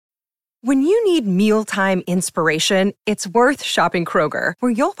When you need mealtime inspiration, it's worth shopping Kroger,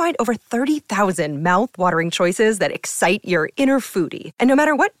 where you'll find over 30,000 mouth-watering choices that excite your inner foodie. And no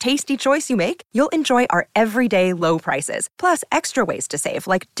matter what tasty choice you make, you'll enjoy our everyday low prices, plus extra ways to save,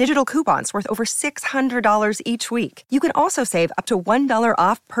 like digital coupons worth over $600 each week. You can also save up to $1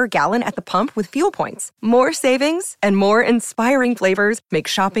 off per gallon at the pump with fuel points. More savings and more inspiring flavors make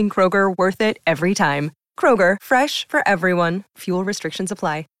shopping Kroger worth it every time. Kroger, fresh for everyone. Fuel restrictions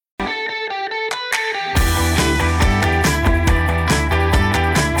apply.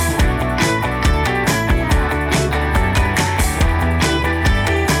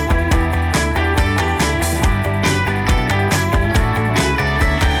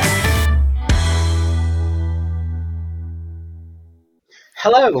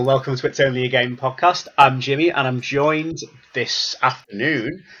 Hello and welcome to It's Only a Game podcast. I'm Jimmy and I'm joined this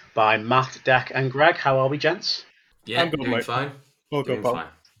afternoon by Matt, Deck and Greg. How are we, gents? Yeah, doing fine. All good, fine.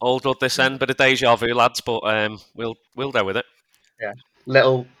 All good this end, bit of deja vu, lads, but we'll go with it. Yeah.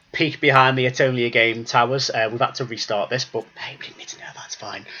 Little peek behind the It's Only a Game towers. We've had to restart this, but hey, we didn't need to know, that's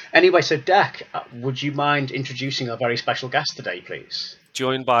fine. Anyway, so Deck, would you mind introducing our very special guest today, please?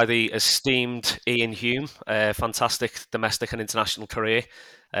 Joined by the esteemed Iain Hume, fantastic domestic and international career,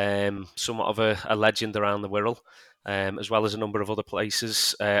 somewhat of a legend around the world, as well as a number of other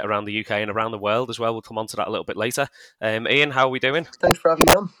places around the UK and around the world as well. We'll come on to that a little bit later. Iain, how are we doing? Thanks for having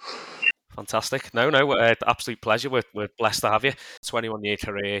me on. Fantastic. No, absolute pleasure. We're blessed to have you. 21-year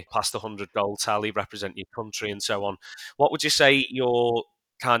career, past 100 goal tally, represent your country and so on. What would you say your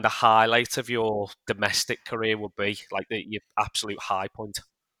kind of highlight of your domestic career would be, like your absolute high point?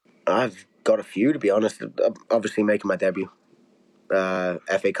 I've got a few, to be honest. Obviously making my debut,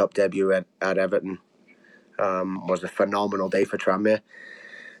 FA Cup debut at Everton, was a phenomenal day for Tranmere.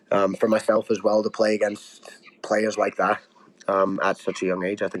 For myself as well, to play against players like that at such a young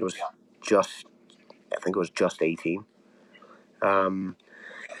age. I think it was just 18.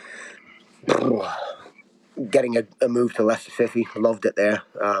 Getting a move to Leicester City, loved it there.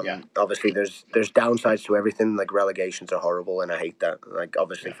 Obviously, there's downsides to everything. Like relegations are horrible, and I hate that. Like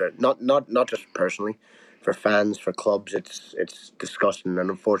obviously, for not just personally, for fans, for clubs, it's disgusting. And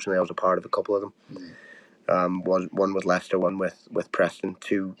unfortunately, I was a part of a couple of them. One with Leicester, one with Preston.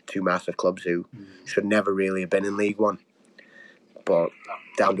 Two massive clubs who should never really have been in League One, but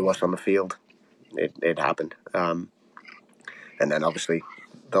down to us on the field, it happened. And then obviously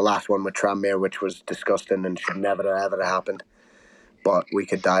the last one with Tranmere, which was disgusting and should never have ever happened. But we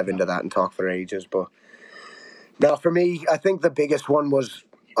could dive into that and talk for ages. But now for me, I think the biggest one was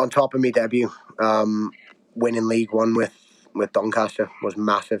on top of my debut. Winning League One with Doncaster was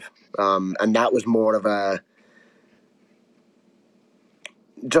massive. And that was more of a,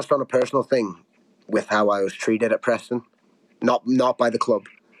 just on a personal thing with how I was treated at Preston. Not by the club,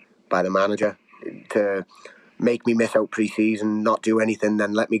 by the manager, to make me miss out pre-season, not do anything,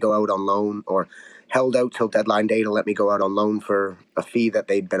 then let me go out on loan, or held out till deadline day to let me go out on loan for a fee that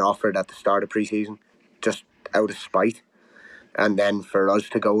they'd been offered at the start of pre-season, just out of spite. And then for us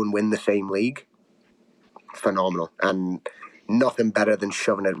to go and win the same league, phenomenal. And nothing better than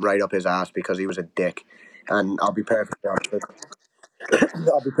shoving it right up his ass because he was a dick. And I'll be perfectly honest.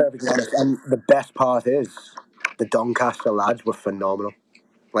 And the best part is, the Doncaster lads were phenomenal.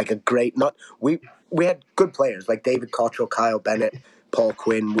 Like a great, we had good players like David Cottrell, Kyle Bennett, Paul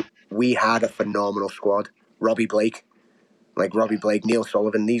Quinn. We had a phenomenal squad. Robbie Blake, Neil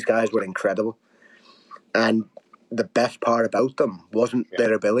Sullivan. These guys were incredible. And the best part about them wasn't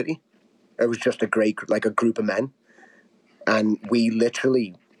their ability. It was just a group of men. And we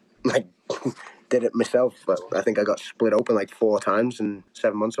literally, did it myself. But I think I got split open 4 times in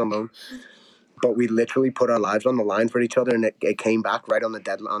 7 months on loan. But we literally put our lives on the line for each other, and it came back right on the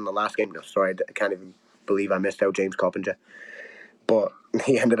deadline on the last game. No, sorry, I can't even believe I missed out James Coppinger. But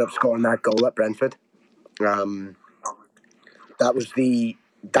he ended up scoring that goal at Brentford. That was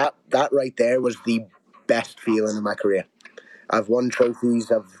that right there was the best feeling in my career. I've won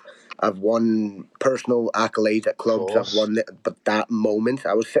trophies, I've won personal accolades at clubs, but that moment,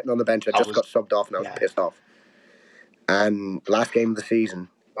 I was sitting on the bench, I just got subbed off and I was pissed off. And last game of the season,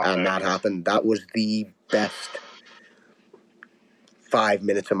 and that happened. That was the best 5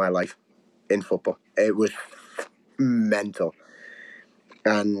 minutes of my life in football. It was mental.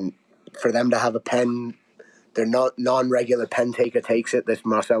 And for them to have a pen, their non-regular pen taker takes it, this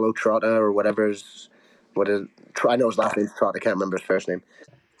Marcelo Trotta or whatever is, I know his last name's Trott, I can't remember his first name.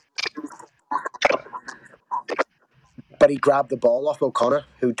 But he grabbed the ball off O'Connor,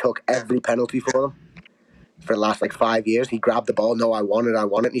 who took every penalty for them for the last 5 years. He grabbed the ball, no, I want it,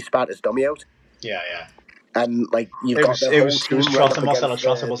 and he spat his dummy out. Yeah. And like you've It got was their it whole was it team was right Trotter, up Marcelo against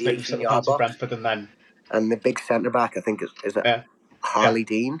Trotter, the wasn't it? From 18 centre yard halves of box, Brentford, and then and the big centre back, I think is it yeah, Harley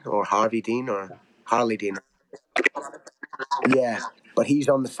Dean or Harvey Dean or Harley Dean? Yeah, but he's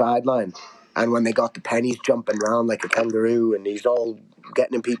on the sideline, and when they got the pennies jumping around like a kangaroo, and he's all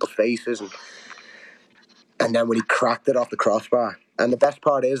getting in people's faces, and then when he cracked it off the crossbar, and the best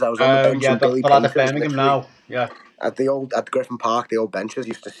part is I was on the bench yeah, and Billy the lad at Painter was Birmingham literally now, yeah. at the Griffin Park. The old benches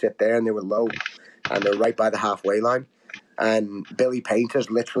used to sit there, and they were low, and they're right by the halfway line, and Billy Painter's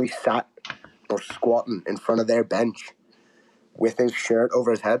literally sat or squatting in front of their bench with his shirt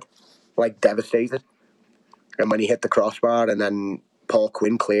over his head, like devastated. And when he hit the crossbar and then Paul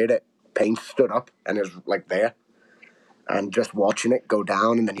Quinn cleared it, Paint stood up and is like there and just watching it go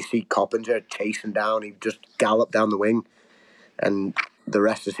down. And then you see Coppinger chasing down. He just galloped down the wing, and the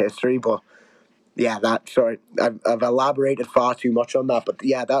rest is history. But yeah, I've elaborated far too much on that. But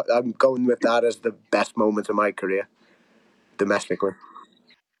yeah, I'm going with that as the best moment of my career domestically.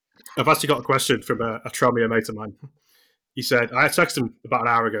 I've actually got a question from a Tranmere mate of mine. He said, I texted him about an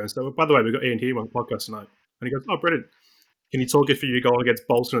hour ago and said, well, by the way, we've got Iain Hume on the podcast tonight. And he goes, oh, brilliant. Can you talk us through your goal against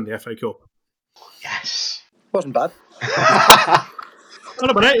Bolton in the FA Cup? Yes. Wasn't bad. I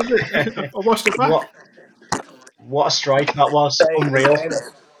don't know, I watched it back. What a strike that was. Unreal.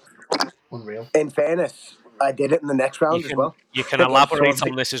 Unreal. In fairness, I did it in the next round as well. You can elaborate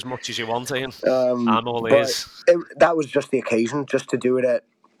on this as much as you want, Ian. I'm all ears. That was just the occasion, just to do it at.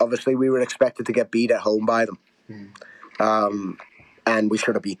 Obviously, we were expected to get beat at home by them, and we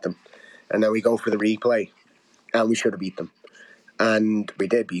should have beat them. And then we go for the replay, and we should have beat them, and we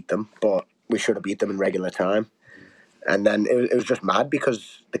did beat them, but we should have beat them in regular time. And then it was just mad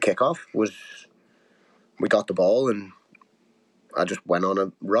because the kickoff was, we got the ball and I just went on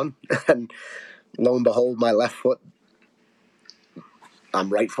a run, and lo and behold, my left foot,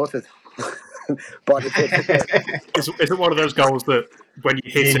 I'm right-footed. But is it one of those goals that when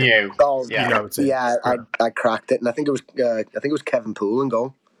you hit it, you know it's in? Yeah, I cracked it, and I think it was Kevin Poole in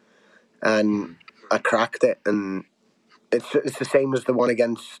goal, and I cracked it, and it's the same as the one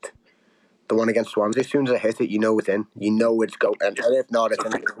against Swansea. As soon as I hit it, you know it's in. You know it's go, and if not, it's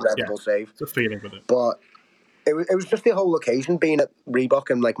an incredible save. It's a feeling with it. But it was just the whole occasion being at Reebok,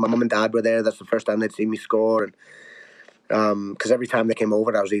 and like my mum and dad were there. That's the first time they'd seen me score, and because every time they came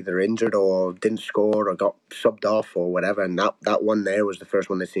over, I was either injured or didn't score or got subbed off or whatever. And that one there was the first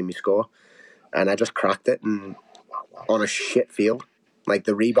one they'd seen me score, and I just cracked it, and on a shit field. Like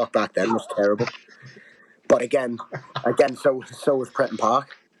the Reebok back then was terrible. But again, so was Pretton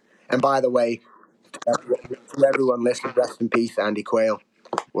Park. And by the way, to everyone listening, rest in peace, Andy Quayle.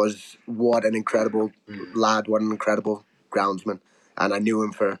 What an incredible lad, what an incredible groundsman. And I knew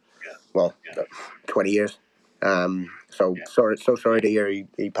him for 20 years. So sorry to hear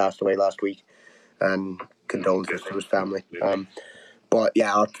he passed away last week, and condolences to his family. But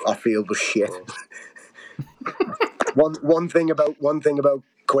yeah, our field was shit. one thing about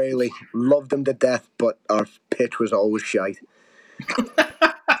Quayle, loved him to death, but our pitch was always shite.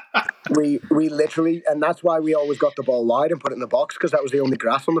 We literally, and that's why we always got the ball wide and put it in the box, because that was the only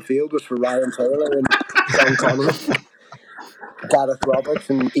grass on the field was for Ryan Taylor and Sean Connolly, Gareth Roberts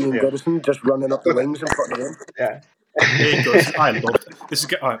and Ian Goodison just running up the wings and putting it in. Yeah. Ian Goodison, I loved it. This is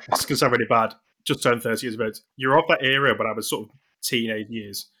going to sound really bad. Just turned 30 years of age. You're of that era when I was sort of teenage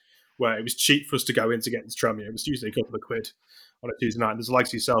years, where it was cheap for us to go in to get into Tranmere. It was usually a couple of quid on a Tuesday night. There's the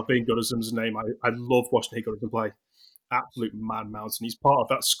likes of yourself, Ian Goodison's name. I love watching Ian Goodison play. Absolute man mountain. He's part of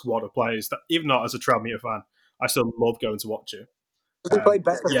that squad of players that, even not as a Tranmere fan, I still love going to watch it. We played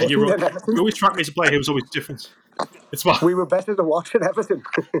better. Yeah, you're right. You always track me as a player. He was always different. It's fine. We were better to watch at Everton.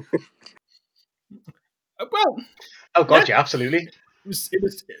 Well, oh god, yeah, absolutely. It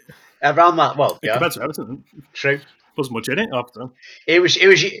was around that. Well, yeah, compared to Everton, true. Wasn't much in it after. It was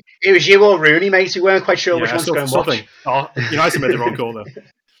you or Rooney, mate. We weren't quite sure which one to go and watch. United made the wrong call though.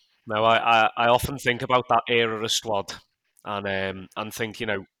 No, I often think about that era of squad, and think, you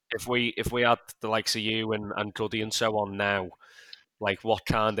know, if we had the likes of you and Goody and so on now, like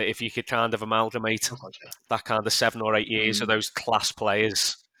if you could kind of amalgamate that kind of 7 or 8 years of those class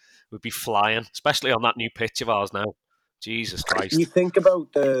players, would be flying, especially on that new pitch of ours now. Jesus Christ! You think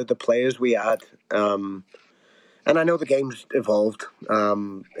about the players we had, and I know the game's evolved.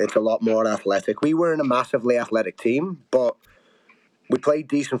 It's a lot more athletic. We weren't a massively athletic team, but we played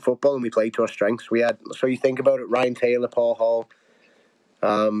decent football and we played to our strengths. So you think about it: Ryan Taylor, Paul Hall,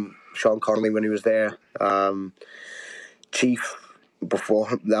 Sean Connolly when he was there, Chief. Before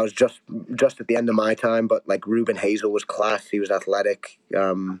that was just at the end of my time, but like Ruben Hazel was class. He was athletic.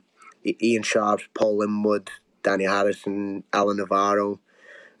 Ian Sharps, Paul Linwood, Danny Harrison, Alan Navarro,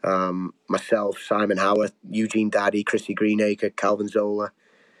 Myself, Simon Howarth, Eugene Daddy, Chrissy Greenacre, Calvin Zola,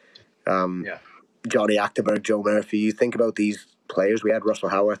 Johnny Achterberg, Joe Murphy. You think about these players. We had Russell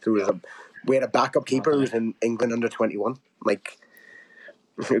Howarth, we had a backup keeper who was in England under 21. Like,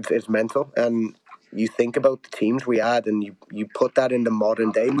 it's mental. And you think about the teams we had, and you put that into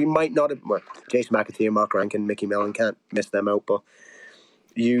modern day. We might not have, Jason McAteer, Mark Rankin, Mickey Mellon, can't miss them out, but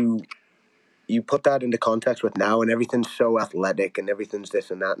you put that into context with now, and everything's so athletic, and everything's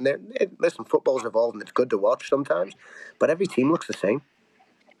this and that. And listen, football's evolved, and it's good to watch sometimes, but every team looks the same.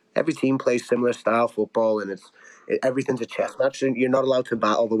 Every team plays similar style football, and everything's a chess match. And you're not allowed to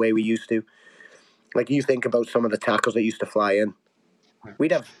battle the way we used to. Like, you think about some of the tackles that used to fly in.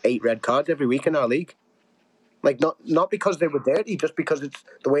 We'd have 8 red cards every week in our league. Like, not because they were dirty, just because it's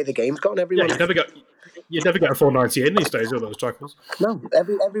the way the game's gone. Everyone, you never get a 490 in these days with those tackles. No,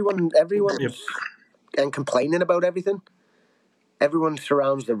 everyone's and complaining about everything. Everyone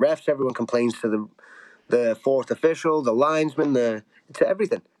surrounds the refs. Everyone complains to the fourth official, the linesman, to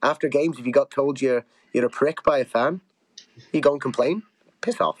everything. After games, if you got told you're a prick by a fan, you go and complain.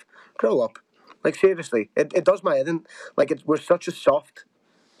 Piss off. Grow up. Like, seriously, it does my head in. Like, we're such a soft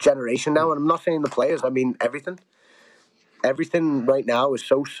generation now, and I'm not saying the players. I mean everything. Everything right now is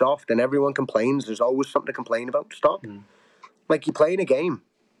so soft, and everyone complains. There's always something to complain about. Stop. Like, you're playing a game.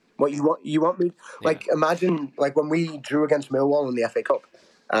 What you want me? Like, imagine like when we drew against Millwall in the FA Cup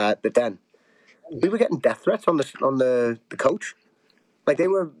at the Den. We were getting death threats on the coach. Like, there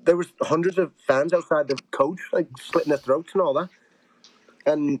was hundreds of fans outside the coach, like, slitting their throats and all that.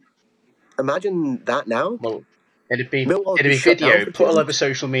 And imagine that now. Well, it'd be video put all over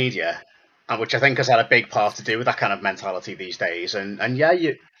social media, and which I think has had a big part to do with that kind of mentality these days. And yeah,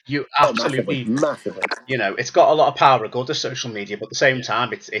 you absolutely massively. You know, it's got a lot of power of good to social media, but at the same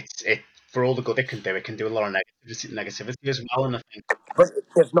time, it for all the good it can do a lot of negativity as well. And I think, but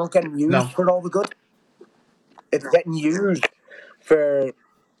it's not getting used for all the good. It's getting used for,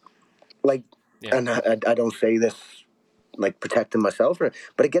 like, and I don't say this like protecting myself,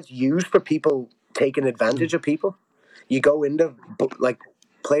 but it gets used for people taking advantage of people. You go into, like,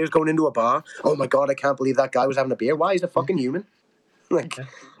 players going into a bar. Oh my God, I can't believe that guy was having a beer. Why? He's a fucking human. Like,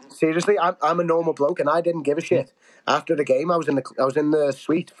 seriously, I'm a normal bloke, and I didn't give a shit. After the game, I was in the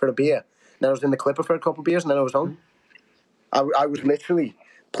suite for a beer. Then I was in the Clipper for a couple of beers, and then I was home. I was literally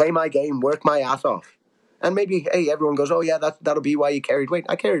play my game, work my ass off, and maybe, hey, everyone goes, oh yeah, that'll be why you carried weight.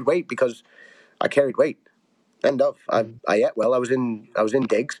 I carried weight because I carried weight. End of. I ate well. I was in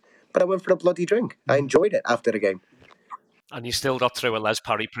digs, but I went for a bloody drink. I enjoyed it after the game. And you still got through a Les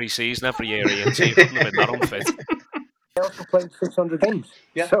Parry pre-season every year, Ian, so you couldn't have been that unfit. I also played 600 games.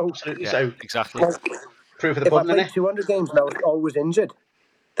 Yeah, so, absolutely. Yeah, So exactly. Like, proof of the pudding. If I played 200 games and I was always injured,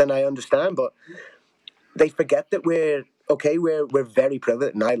 then I understand. But they forget that we're very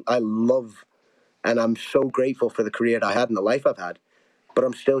privileged, and I love, and I'm so grateful for the career I had and the life I've had. But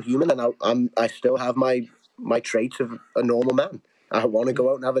I'm still human, and I still have my traits of a normal man. I want to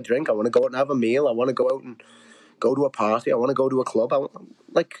go out and have a drink. I want to go out and have a meal. I want to go out and go to a party. I want to go to a club.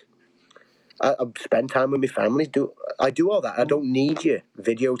 I spend time with my family. I do all that. I don't need you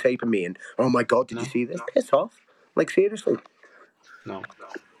videotaping me and, oh my God, did you see this? Piss off. Like, seriously. No.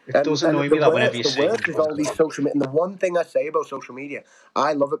 It does annoy me that whenever you see... The worst is all these social media. And the one thing I say about social media,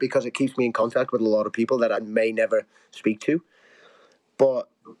 I love it because it keeps me in contact with a lot of people that I may never speak to. But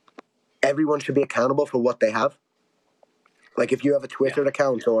everyone should be accountable for what they have. Like, if you have a Twitter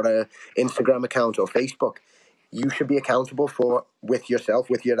account or an Instagram account or Facebook, you should be accountable for with yourself,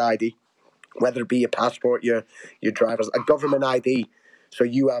 with your ID. Whether it be your passport, your driver's, a government ID. So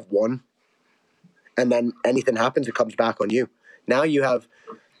you have one, and then anything happens, it comes back on you. Now you have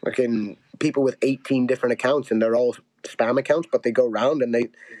fucking people with 18 different accounts, and they're all spam accounts, but they go around and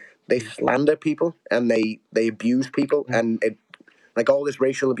they slander people and they abuse people, and like, all this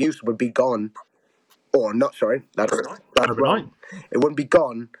racial abuse would be gone. Or not, sorry, that's wrong. It wouldn't be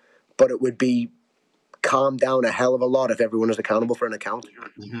gone, but it would be calmed down a hell of a lot if everyone was accountable for an account.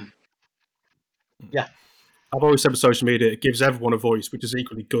 Mm-hmm. Yeah. I've always said with social media, it gives everyone a voice, which is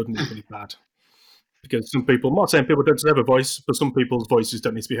equally good and equally bad. Because some people, I'm not saying people don't deserve a voice, but some people's voices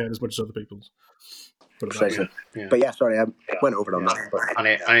don't need to be heard as much as other people's. Precisely. Yeah. But yeah, sorry, I went over on that. But...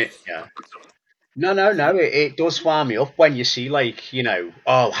 No. It does wind me up when you see, like, you know,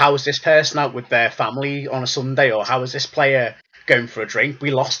 oh, how is this person out with their family on a Sunday, or how is this player going for a drink? We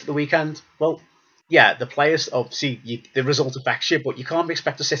lost at the weekend. Well, yeah, the players, obviously, the result affects you, but you can't be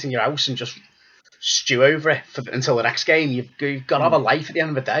expected to sit in your house and just stew over it until the next game. You've got to have a life at the end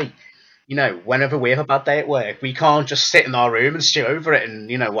of the day. You know, whenever we have a bad day at work, we can't just sit in our room and stew over it,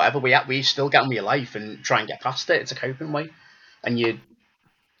 and, you know, whatever we still get on with your life and try and get past it. It's a coping way. And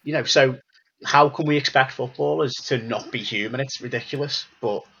So how can we expect footballers to not be human? It's ridiculous.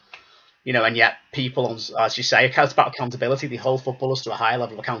 But, and yet people, as you say, it's about accountability. They hold footballers to a higher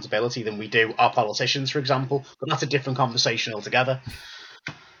level of accountability than we do our politicians, for example. But that's a different conversation altogether.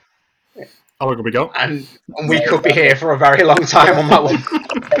 How long have we got? And we could be here for a very long time on that one.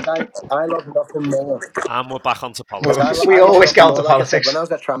 I love nothing more. And we're back onto politics. We always get onto like politics. I said, when I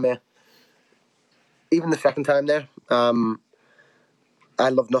was at Tranmere, even the second time there, I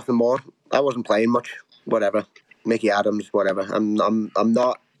love nothing more. I wasn't playing much. Whatever, Mickey Adams, whatever. I'm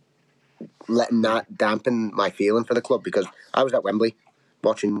not letting that dampen my feeling for the club, because I was at Wembley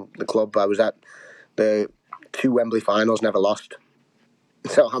watching the club. I was at the 2 Wembley finals, never lost.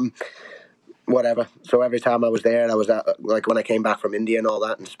 So I'm whatever. So every time I was there, I was at, like when I came back from India and all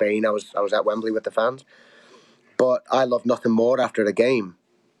that in Spain, I was at Wembley with the fans. But I love nothing more after the game,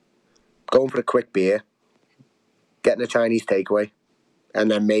 going for a quick beer, getting a Chinese takeaway,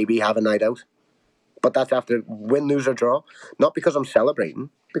 and then maybe have a night out. But that's after win, lose or draw. Not because I'm celebrating,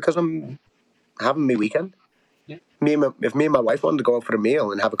 because I'm having my weekend. Yeah. If me and my wife wanted to go out for a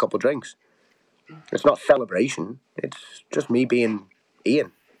meal and have a couple of drinks, it's not celebration. It's just me being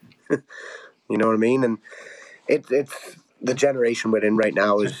Iain. You know what I mean? And it's the generation we're in right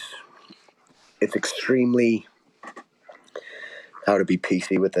now it's extremely, how to be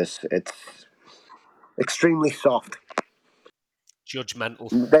PC with this, it's extremely soft.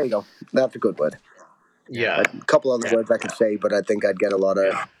 Judgmental. There you go. That's a good word. Yeah. A couple other words I could say, but I think I'd get a lot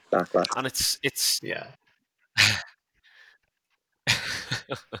of backlash. And it's Yeah.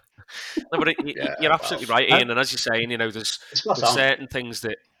 No, but you're absolutely right, Iain. And as you're saying, there's on. certain things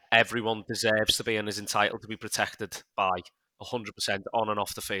that everyone deserves to be and is entitled to be protected by 100% on and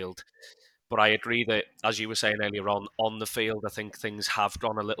off the field. But I agree that, as you were saying earlier on the field, I think things have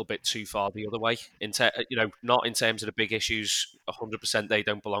gone a little bit too far the other way. Not in terms of the big issues, 100% they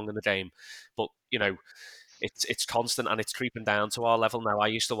don't belong in the game, but it's constant and it's creeping down to our level now. I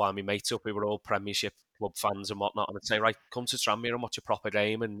used to wind my mates up. We were all Premiership club fans and whatnot, and I'd say, right, come to Tranmere and watch a proper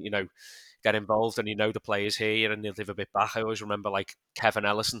game, and get involved, and the players here, and they'll live a bit back. I always remember like Kevin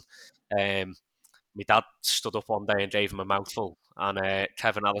Ellison. My dad stood up one day and gave him a mouthful, and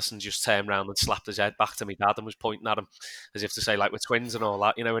Kevin Ellison just turned around and slapped his head back to my dad and was pointing at him as if to say, like, we're twins and all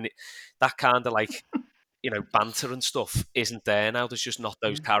that, and that kind of like, banter and stuff isn't there now. There's just not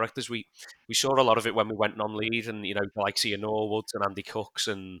those characters. We saw a lot of it when we went non-league, and like Ian Norwoods and Andy Cooks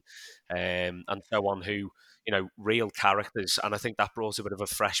and so on, who real characters, and I think that brought a bit of a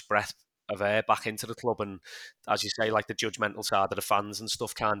fresh breath of air back into the club. And as you say, like the judgmental side of the fans and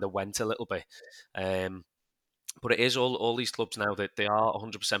stuff kind of went a little bit. But it is all these clubs now that they are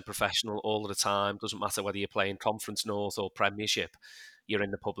 100% professional all of the time. Doesn't matter whether you're playing Conference North or Premiership, you're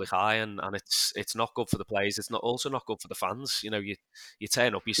in the public eye, and it's not good for the players. It's also not good for the fans. You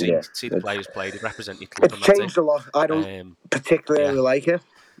turn up, you see the players play, they represent your club. It's changed a lot. I don't particularly like it,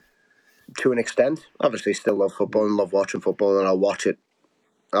 to an extent. Obviously, still love football and love watching football, and I'll watch it.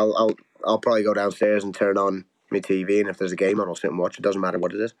 I'll probably go downstairs and turn on my TV, and if there's a game on, I'll sit and watch it. Doesn't matter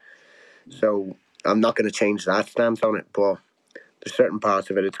what it is. So I'm not going to change that stance on it, but there's certain parts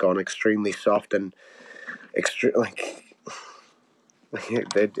of it it's gone extremely soft and it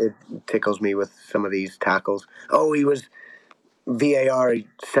tickles me with some of these tackles. Oh, he was VAR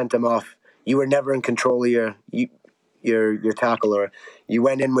sent him off. You were never in control of your tackle, or you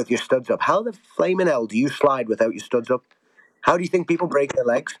went in with your studs up. How the flaming hell do you slide without your studs up? How do you think people break their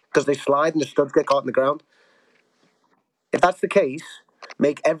legs? Because they slide and the studs get caught in the ground? If that's the case,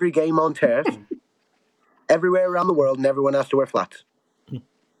 make every game on turf, everywhere around the world, and everyone has to wear flats.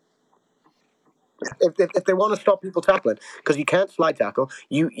 If they want to stop people tackling, because you can't slide tackle,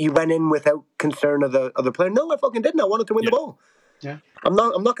 you went in without concern of the other player. No, I fucking didn't. I wanted to win the ball. Yeah. I'm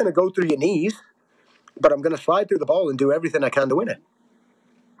not going to go through your knees, but I'm going to slide through the ball and do everything I can to win it.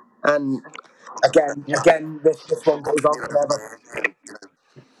 And again, this one goes on forever.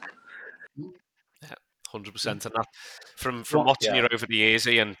 100%. And that from watching you over the years,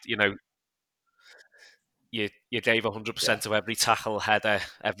 Iain, you gave 100% to every tackle, header,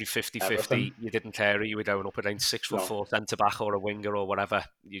 every 50-50. You didn't care. You were going up against 6'4" centre back or a winger or whatever.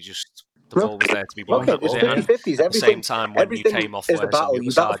 The ball was there to be won. It's 50-50s. At the same time, when you came off worse on the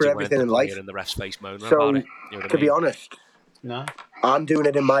other side, you weren't the player and the ref's face moaning about it. To be honest, I'm doing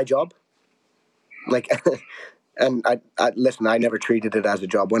it in my job. Like, and I listen, I never treated it as a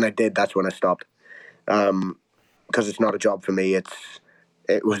job. When I did, that's when I stopped. Because it's not a job for me.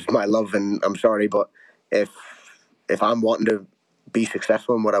 It was my love, and I'm sorry, but if I'm wanting to be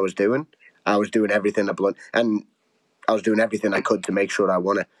successful in what I was doing everything and I was doing everything I could to make sure I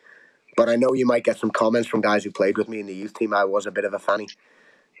won it. But I know you might get some comments from guys who played with me in the youth team. I was a bit of a fanny.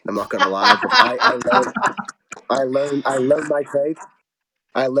 I'm not gonna lie, but I learned my trade.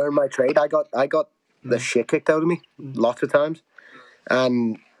 I learned my trade. I got the shit kicked out of me lots of times,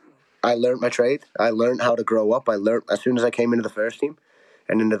 and I learned my trade. I learned how to grow up. I learned as soon as I came into the first team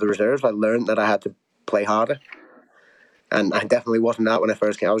and into the reserves. I learned that I had to play harder, and I definitely wasn't that when I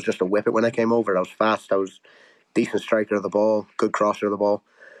first came. I was just a whippet when I came over. I was fast. I was decent striker of the ball, good crosser of the ball,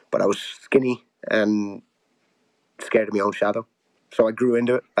 but I was skinny and scared of my own shadow. So I grew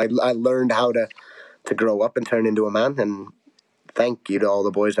into it. I learned how to grow up and turn into a man, and thank you to all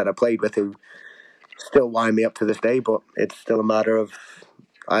the boys that I played with who still wind me up to this day, but it's still a matter of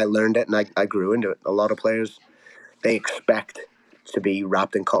I learned it and I grew into it. A lot of players, they expect to be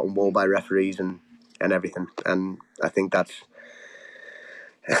wrapped in cotton wool by referees and everything, and I think that's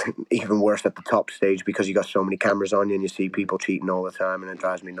even worse at the top stage because you got so many cameras on you and you see people cheating all the time, and it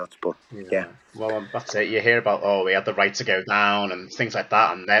drives me nuts. But yeah. Well, that's it. You hear about we had the right to go down and things like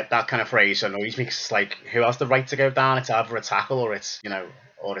that, and that kind of phrase annoys me because it's like, who has the right to go down? It's either a tackle or it's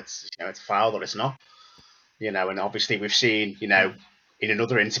it's a foul or it's not. And obviously we've seen in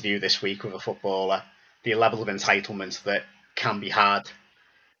another interview this week with a footballer the level of entitlement that can be had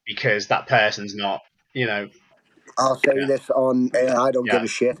because that person's not. I'll say this on air. I don't give a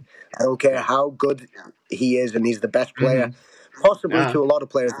shit. I don't care how good he is, and he's the best player, possibly to a lot of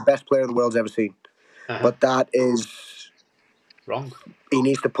players, the best player the world's ever seen. But that is wrong. He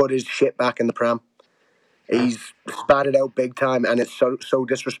needs to put his shit back in the pram. He's spat it out big time, and it's so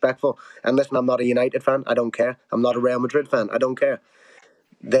disrespectful. And listen, I'm not a United fan. I don't care. I'm not a Real Madrid fan. I don't care.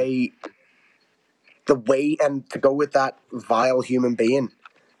 The way and to go with that vile human being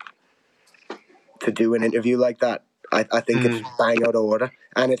to do an interview like that, I think it's bang out of order,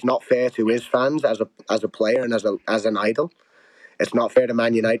 and it's not fair to his fans as a player and as an idol. It's not fair to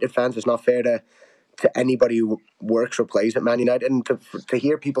Man United fans. It's not fair to anybody who works or plays at Man United, and to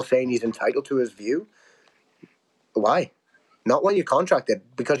hear people saying he's entitled to his view. Why? Not when you're contracted,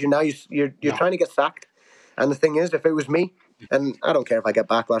 because you're trying to get sacked. And the thing is, if it was me, and I don't care if I get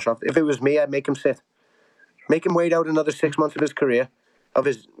backlash off, if it was me, I'd make him sit, make him wait out another 6 months of his career,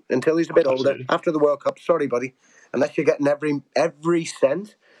 until he's a bit older after the World Cup. Sorry, buddy, unless you're getting every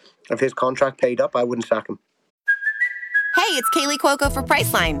cent of his contract paid up, I wouldn't sack him. Hey, it's Kaylee Cuoco for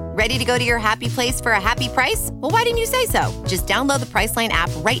Priceline. Ready to go to your happy place for a happy price? Well, why didn't you say so? Just download the Priceline app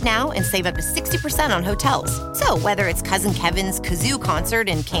right now and save up to 60% on hotels. So whether it's Cousin Kevin's Kazoo Concert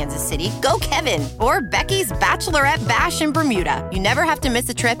in Kansas City, go Kevin, or Becky's Bachelorette Bash in Bermuda, you never have to miss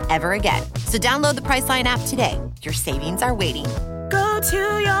a trip ever again. So download the Priceline app today. Your savings are waiting. Go to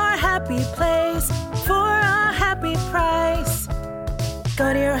your happy place for a happy price.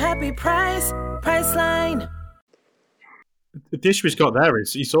 Go to your happy price, Priceline. The issue he's got there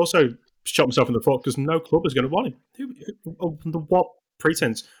is he's also shot himself in the foot because no club is going to want him. Under what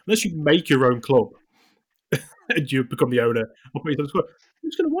pretense? Unless you make your own club and you become the owner, who's going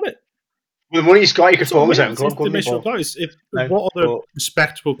to want it? Well, the money he's got, he could form his own club. What other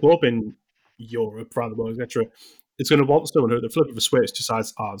respectable club in Europe, around the world, etc., is going to want someone who, at the flip of a switch,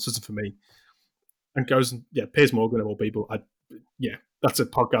 decides, this isn't for me, and goes and Piers Morgan of all people. That's a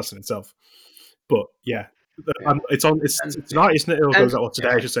podcast in itself. But it's tonight, isn't it? It goes out today.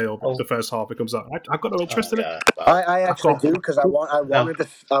 I should say, or the first half it comes out. I've got no interest in it. I actually do, because I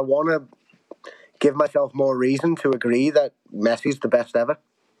want to give myself more reason to agree that Messi's the best ever.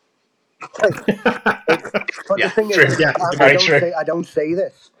 But the thing is, I don't say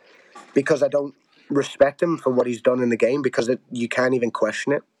this because I don't respect him for what he's done in the game, because you can't even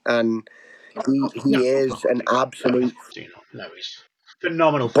question it, and he is an absolute. He's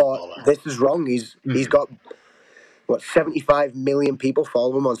phenomenal footballer. But this is wrong. He's got 75 million people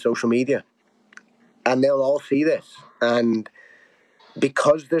follow him on social media, and they'll all see this, and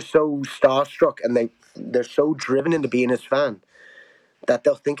because they're so starstruck and they're so driven into being his fan, that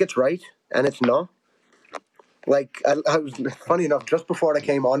they'll think it's right, and it's not. Like I was, funny enough, just before I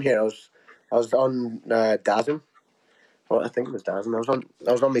came on here, I was on DAZN. Well, I think it was DAZN.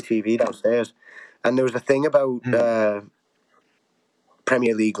 I was on my TV downstairs, and there was a thing about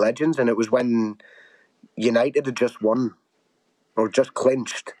Premier League legends, and it was when United had just won or just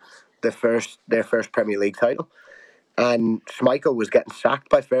clinched their first Premier League title, and Schmeichel was getting sacked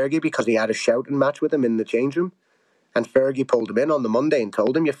by Fergie because he had a shouting match with him in the change room, and Fergie pulled him in on the Monday and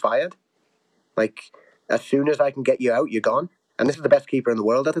told him, "You're fired. Like, as soon as I can get you out, you're gone." And this is the best keeper in the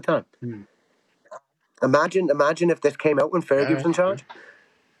world at the time. Imagine if this came out when Fergie was in charge.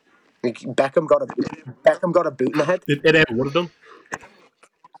 Like, Beckham got a boot in the head. It never would have done.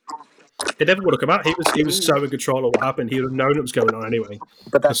 It never would have come out. He was so in control of what happened. He would have known it was going on anyway.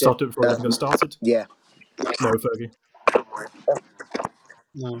 But that's stopped it before it even got started. Yeah. No, Fergie.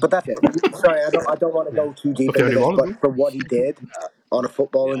 No. But that's it. Sorry, I don't want to go too deep Not the into only this, one. but for what he did on a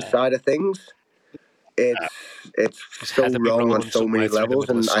footballing side of things, it's His so head would be wrong on rolling so somewhere many through the levels,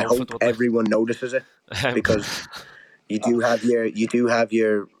 middle of and I Salford, hope wouldn't everyone notices it, it? because you do have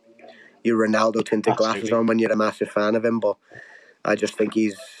your Ronaldo tinted glasses Absolutely. on when you're a massive fan of him, but I just think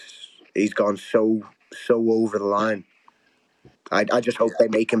he's gone so over the line. I just hope they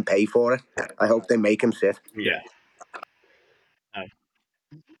make him pay for it. I hope they make him sit. Yeah. No.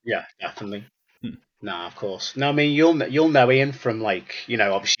 Yeah, definitely. Hmm. Nah, of course. No, I mean you'll know Ian from, like,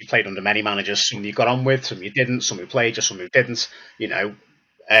 obviously you played under many managers. Some you got on with, some you didn't. Some who played, just some who didn't. You know,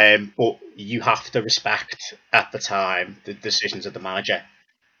 but you have to respect at the time the decisions of the manager,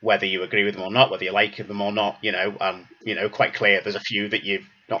 whether you agree with them or not, whether you like them or not. Quite clear. There's a few that you've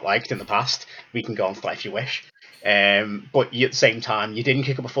not liked in the past. We can go on for that if you wish. But you, at the same time, you didn't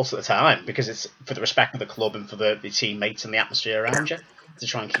kick up a fuss at the time because it's for the respect of the club and for the teammates and the atmosphere around you to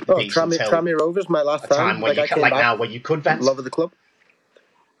try and keep the Oh, peace until Tranmere Rovers, my last a time time. when Like, you I came like back, now where you could vent. love of the club,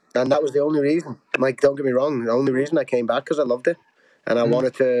 and that was the only reason. Like, don't get me wrong, the only reason I came back because I loved it, and I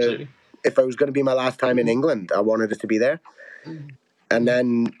wanted to. Absolutely. If it was going to be my last time in England, I wanted it to be there. And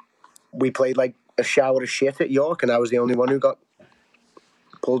then we played like a shower of shit at York, and I was the only one who got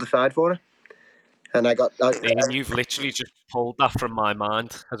pulled aside for it. And Ian, you've literally just pulled that from my mind,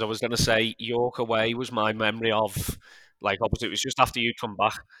 because I was going to say York away was my memory of, like, obviously it was just after you'd come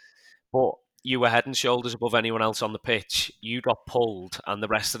back, but you were head and shoulders above anyone else on the pitch. You got pulled, and the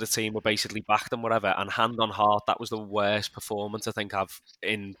rest of the team were basically backed and whatever. And hand on heart, that was the worst performance I think I've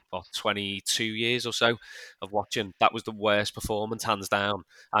in 22 years or so of watching. That was the worst performance, hands down.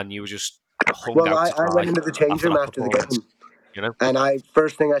 And you were just hung well, out I to dry went into the change after room that after the performance. game, You know, and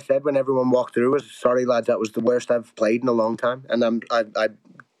first thing I said when everyone walked through was, "Sorry, lads, that was the worst I've played in a long time." And I'm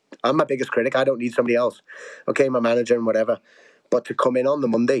my biggest critic. I don't need somebody else. Okay, my manager and whatever, but to come in on the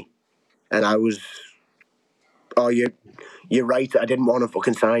Monday, and I was, "Oh, you're right. I didn't want to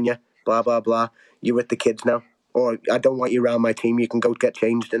fucking sign you. Blah blah blah. You're with the kids now, or I don't want you around my team. You can go get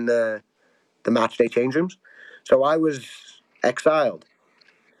changed in the match day change rooms." So I was exiled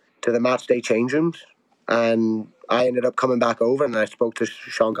to the match day change rooms, and I ended up coming back over, and I spoke to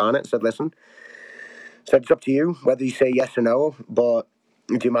Sean Garnett and said, "Listen, it's up to you whether you say yes or no, but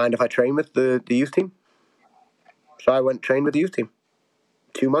do you mind if I train with the youth team?" So I went train with the youth team.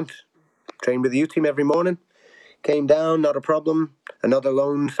 2 months. Trained with the youth team every morning. Came down, not a problem. Another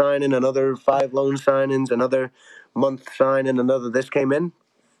loan signing, another 5 loan signings, another month signing, another this came in.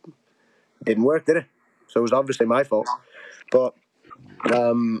 Didn't work, did it? So it was obviously my fault. But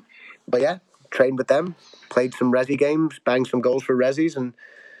yeah, trained with them, played some resi games, banged some goals for resis, and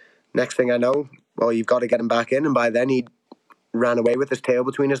next thing I know, well, you've got to get him back in, and by then he ran away with his tail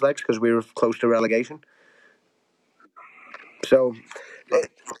between his legs because we were close to relegation. So,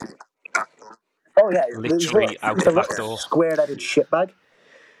 oh yeah, literally out he's the a back little door. square-headed shitbag.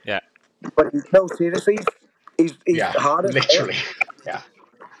 Yeah. But no, seriously, he's Yeah, hard as literally. nails. Yeah.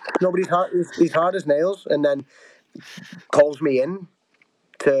 Nobody's hard. He's hard as nails, and then calls me in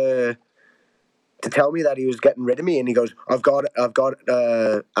to tell me that he was getting rid of me, and he goes, "I've got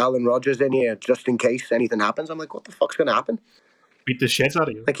Alan Rodgers in here just in case anything happens." I'm like, "What the fuck's gonna happen?" Beat the shit out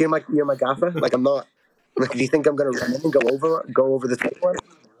of you. Like, you're my gaffer. Like, I'm not. Like, do you think I'm gonna run in and go over the table?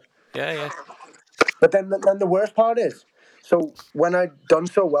 Yeah. But then the worst part is, so when I'd done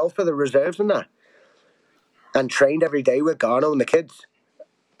so well for the reserves and that, and trained every day with Garno and the kids,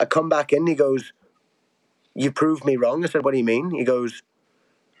 I come back in. He goes, "You proved me wrong." I said, "What do you mean?" He goes,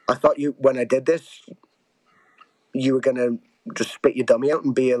 "I thought when I did this, you were gonna just spit your dummy out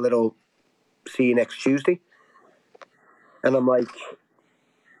and be a little see you next Tuesday." And I'm like,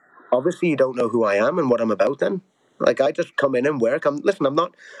 obviously you don't know who I am and what I'm about then. Like, I just come in and work. I'm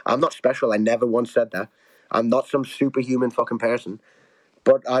not special. I never once said that. I'm not some superhuman fucking person.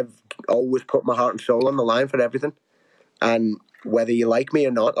 But I've always put my heart and soul on the line for everything. And whether you like me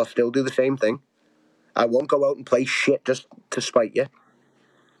or not, I'll still do the same thing. I won't go out and play shit just to spite you.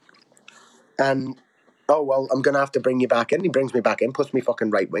 And, oh, well, I'm going to have to bring you back in. He brings me back in, puts me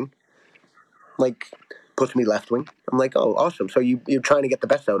fucking right wing. Like, puts me left wing. I'm like, oh, awesome. So you're trying to get the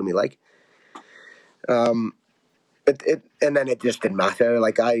best out of me, like. And then it just didn't matter.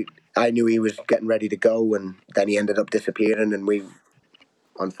 Like, I knew he was getting ready to go, and then he ended up disappearing, and we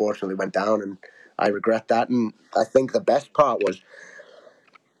unfortunately went down, and I regret that. And I think the best part was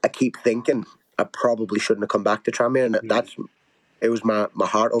I keep thinking I probably shouldn't have come back to Tranmere, and it was my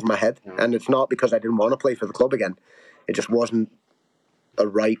heart over my head. And it's not because I didn't want to play for the club again. It just wasn't a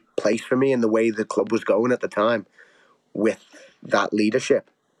right place for me in the way the club was going at the time with that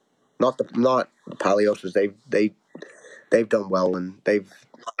leadership. Not the Palioses. they've done well, and they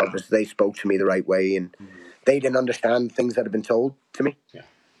spoke to me the right way, and they didn't understand things that had been told to me. Yeah.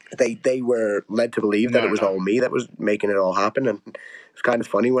 They were led to believe that it was all me that was making it all happen, and it was kind of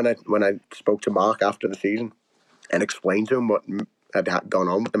funny when I spoke to Mark after the season and explained to him what had gone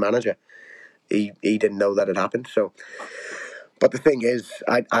on with the manager. He didn't know that had happened. So, but the thing is,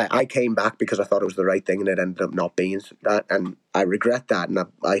 I came back because I thought it was the right thing, and it ended up not being that, and I regret that, and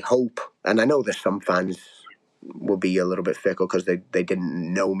I hope, and I know there's some fans will be a little bit fickle because they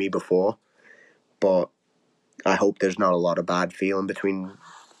didn't know me before, but I hope there's not a lot of bad feeling between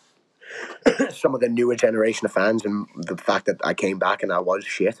some of the newer generation of fans and the fact that I came back and I was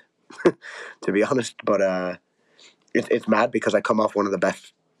shit, to be honest. But it's mad because I come off one of the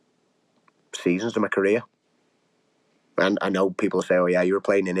best seasons of my career. And I know people say, oh yeah, you were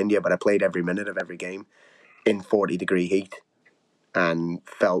playing in India, but I played every minute of every game in 40-degree heat and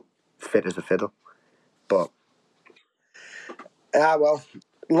felt fit as a fiddle. But, well,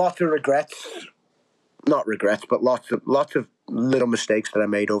 lots of regrets. Not regrets, but lots of little mistakes that I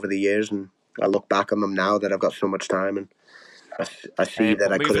made over the years, and I look back on them now that I've got so much time, and I see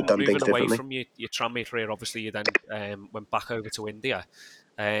that I could have done things differently. Moving away from your tramway career, obviously you then went back over to India.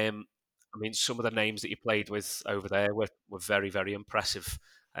 I mean, some of the names that you played with over there were very, very impressive.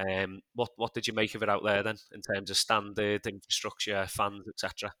 What did you make of it out there then, in terms of standard, infrastructure, fans,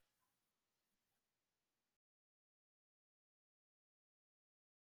 etc.?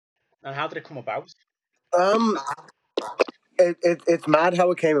 And how did it come about? It's mad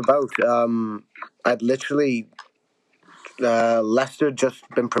how it came about. I'd literally Leicester just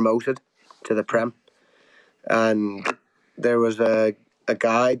been promoted to the Prem, and there was a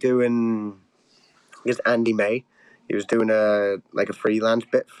guy doing, I guess, Andy May. He was doing a freelance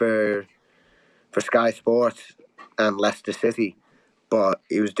bit for Sky Sports and Leicester City, but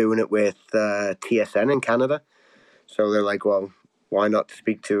he was doing it with TSN in Canada. So they're like, well, why not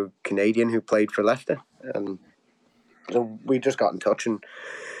speak to a Canadian who played for Leicester? And so we just got in touch, and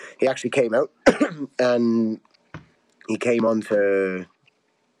he actually came out and he came to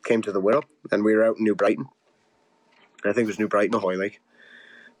the Wirral, and we were out in New Brighton. I think it was New Brighton or Hoylake.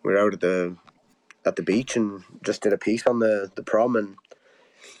 We were out at the beach and just did a piece on the prom, and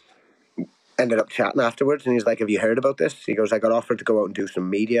ended up chatting afterwards. And he's like, have you heard about this? He goes, I got offered to go out and do some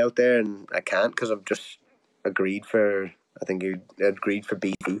media out there, and I can't because I've just agreed for, I think he agreed for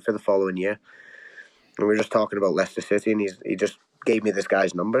BT for the following year. And we were just talking about Leicester City, and he just gave me this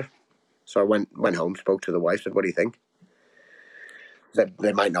guy's number. So I went home, spoke to the wife, said, what do you think? Said,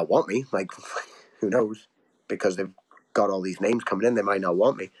 they might not want me. Like, who knows? Because they've got all these names coming in, they might not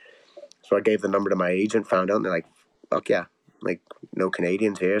want me. So I gave the number to my agent, found out, and they're like, fuck yeah. Like, no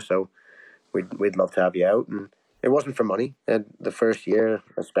Canadians here, so we'd love to have you out. And it wasn't for money. And the first year,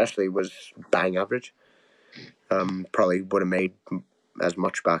 especially, was bang average. Probably would have made as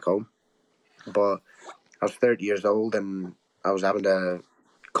much back home. But I was 30 years old, and I was having to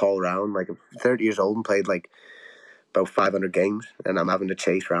call around. Like, I'm 30 years old and played like about 500 games, and I'm having to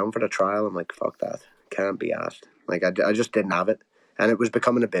chase around for the trial. I'm like, fuck that. Can't be asked. Like, I just didn't have it. And it was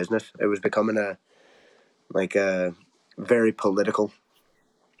becoming a business. It was becoming a very political,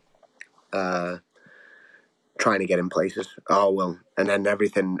 trying to get in places. Oh, well. And then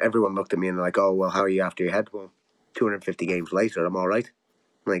everyone looked at me and they're like, oh, well, how are you after your head? Well, 250 games later, I'm all right.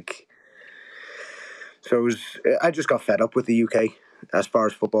 Like, so I just got fed up with the UK as far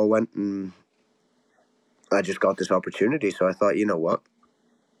as football went, and I just got this opportunity. So I thought, you know what?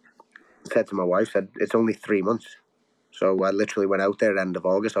 I said to my wife, it's only 3 months. So I literally went out there at the end of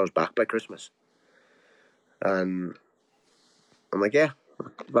August. I was back by Christmas. And I'm like, yeah,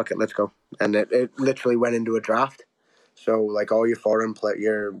 fuck it, let's go. And it literally went into a draft. So like all your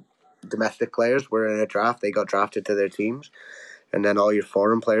domestic players were in a draft. They got drafted to their teams. And then all your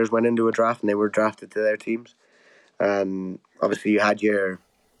foreign players went into a draft and they were drafted to their teams. And obviously you had your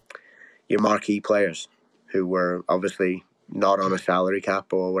marquee players who were obviously not on a salary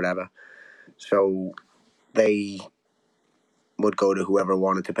cap or whatever. So they would go to whoever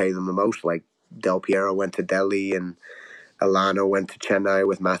wanted to pay them the most. Like Del Piero went to Delhi, and Alano went to Chennai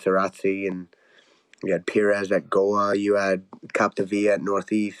with Materazzi, and you had Pires at Goa, you had Capdevilla at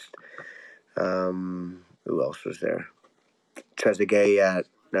Northeast. Who else was there? Trezeguet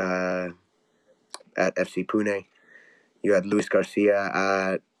at FC Pune. You had Luis Garcia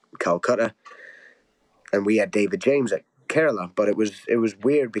at Calcutta, and we had David James at Kerala. But it was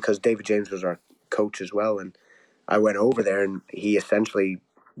weird because David James was our coach as well, and I went over there, and he essentially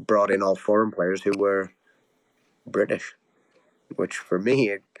brought in all foreign players who were British, which for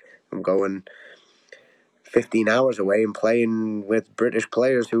me, I'm going 15 hours away and playing with British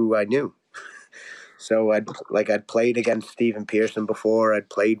players who I knew. So I'd played against Stephen Pearson before. I'd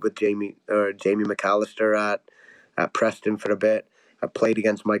played with Jamie McAllister at Preston for a bit. I played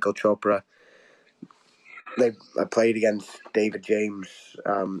against Michael Chopra. I played against David James.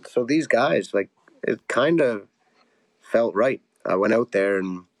 So these guys, like, it kind of felt right. I went out there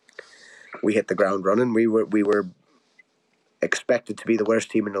and we hit the ground running. We were expected to be the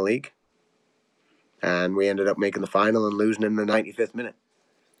worst team in the league, and we ended up making the final and losing in the 95th minute.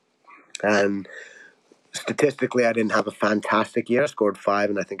 And statistically, I didn't have a fantastic year. I scored 5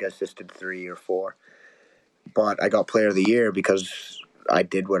 and I think I assisted 3 or 4. But I got Player of the Year because I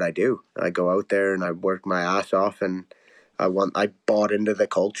did what I do. I go out there and I work my ass off, and I bought into the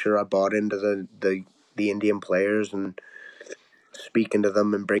culture. I bought into the Indian players and speaking to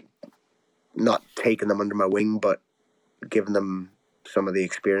them and not taking them under my wing, but giving them some of the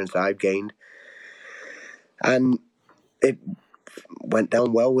experience I've gained. And it went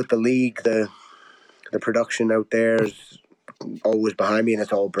down well with the league. The production out there is always behind me, and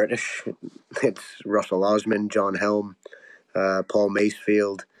it's all British. It's Russell Osman, John Helm, Paul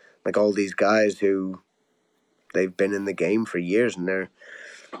Macefield, like all these guys who they've been in the game for years, and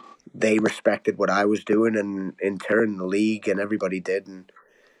they respected what I was doing, and in turn the league and everybody did. And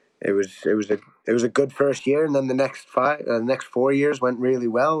it was a good first year, and then the next 4 years went really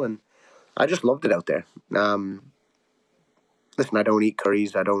well, and I just loved it out there. Listen, I don't eat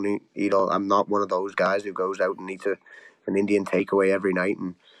curries. I don't eat all. I'm not one of those guys who goes out and eats an Indian takeaway every night.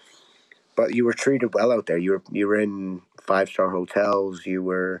 But you were treated well out there. You were in 5-star hotels. You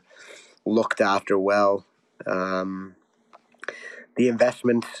were looked after well. The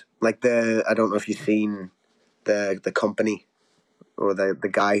investment, like I don't know if you've seen the company or the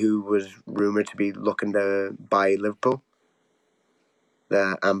guy who was rumored to be looking to buy Liverpool,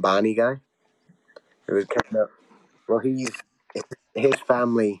 the Ambani guy. It was kind of, well, his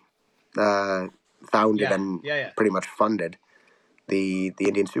family founded and pretty much funded the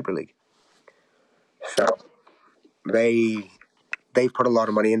Indian Super League. So they put a lot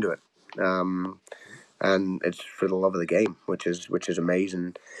of money into it, and it's for the love of the game, which is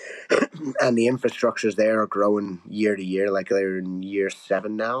amazing. And the infrastructures there are growing year to year. Like they're in year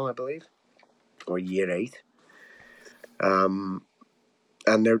 7 now, I believe, or year 8. And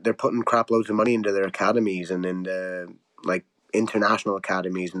they're putting crap loads of money into their academies and into like international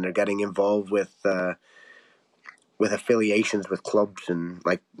academies, and they're getting involved with affiliations with clubs, and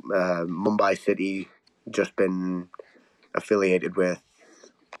like Mumbai City just been affiliated with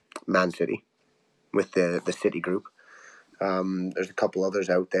Man City, with the City Group. There's a couple others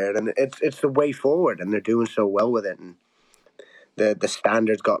out there, and it's the way forward, and they're doing so well with it. And the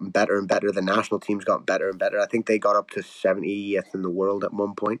standards gotten better and better. The national team's gotten better and better. I think they got up to 70th in the world at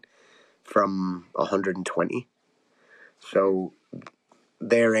one point from 120. So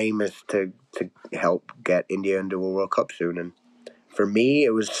their aim is to help get India into a World Cup soon. And for me,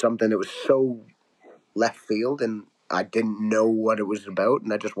 it was something that was so left field, and I didn't know what it was about,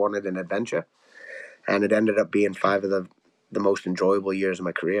 and I just wanted an adventure. And it ended up being 5 of the most enjoyable years of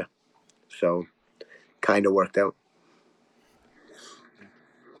my career. So kind of worked out.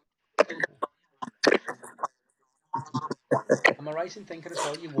 Am I right in thinking as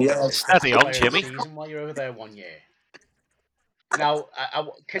well you won Steady on, Jimmy. season while you're over there 1 year? Now,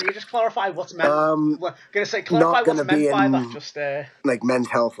 can you just clarify what's meant? Clarify what's meant by that. Just like men's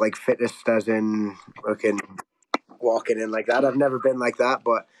health, like fitness, as in walking in like that. I've never been like that,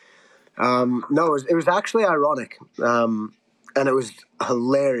 but no, it was actually ironic, and it was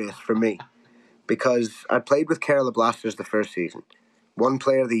hilarious for me because I played with Kerala Blasters the first season, won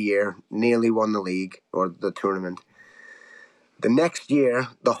Player of the Year, nearly won the league or the tournament. The next year,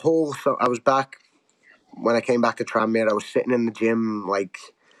 I was back. When I came back to Tranmere, I was sitting in the gym, like,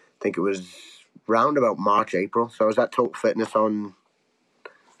 I think it was round about March, April. So I was at Total Fitness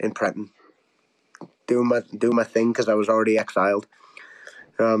in Prenton, doing my thing because I was already exiled.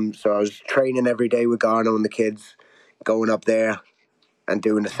 So I was training every day with Garno and the kids, going up there and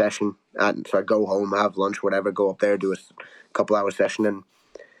doing a session. So I'd go home, have lunch, whatever, go up there, do a couple-hour session, and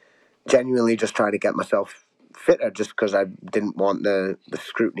genuinely just try to get myself fitter just because I didn't want the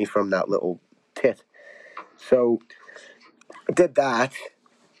scrutiny from that little tit. So I did that,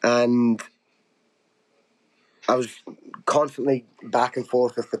 and I was constantly back and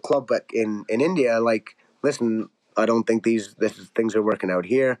forth with the club back in India, like, listen, I don't think things are working out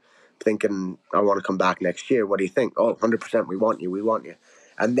here. Thinking I want to come back next year. What do you think? Oh, 100%, we want you.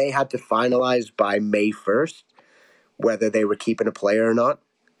 And they had to finalize by May 1st whether they were keeping a player or not.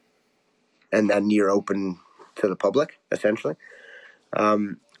 And then you're open to the public, essentially.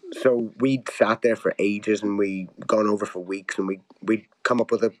 So we sat there for ages, and we gone over for weeks, and we come up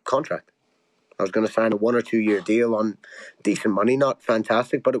with a contract. I was going to sign a 1 or 2 year deal on decent money, not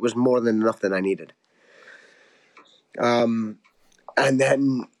fantastic, but it was more than enough that I needed. And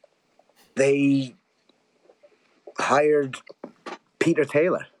then they hired Peter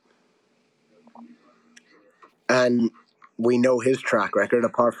Taylor. And we know his track record,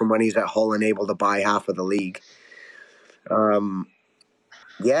 apart from when he's at Hull and able to buy half of the league.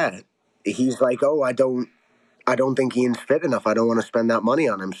 He's like, I don't think Ian's fit enough. I don't want to spend that money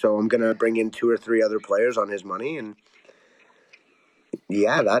on him. So I'm going to bring in 2 or 3 other players on his money. And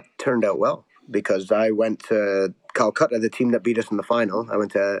yeah, that turned out well because I went to Calcutta, the team that beat us in the final. I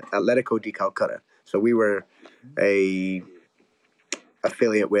went to Atletico de Calcutta. So we were a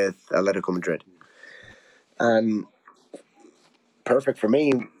affiliate with Atletico Madrid. And perfect for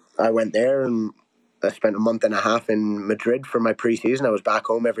me. I went there and I spent a month and a half in Madrid for my preseason. I was back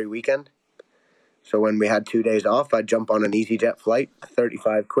home every weekend. So when we had 2 days off, I'd jump on an EasyJet flight,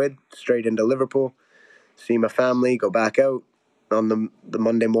 35 quid, straight into Liverpool, see my family, go back out. On the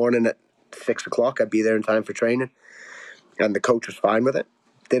Monday morning at 6 o'clock, I'd be there in time for training. And the coach was fine with it.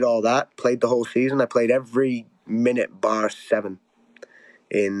 Did all that, played the whole season. I played every minute bar 7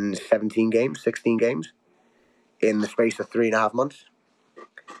 in 16 games in the space of 3.5 months.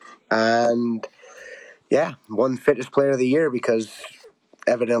 And yeah, won fittest player of the year because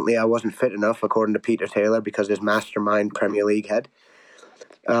evidently I wasn't fit enough, according to Peter Taylor, because his mastermind Premier League head.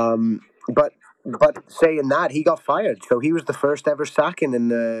 But saying that, he got fired. So he was the first ever sacking in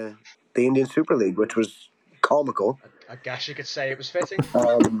the Indian Super League, which was comical. I guess you could say it was fitting.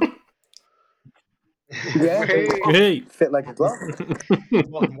 Yeah, fit like a glove.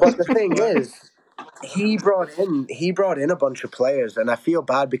 But the thing is, he brought in a bunch of players, and I feel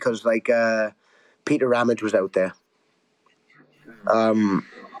bad because Peter Ramage was out there. Did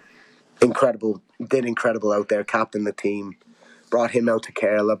incredible out there, captained the team, brought him out to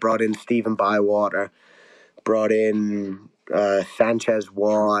Kerala, brought in Stephen Bywater, brought in Sanchez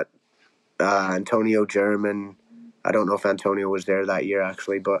Watt, Antonio German. I don't know if Antonio was there that year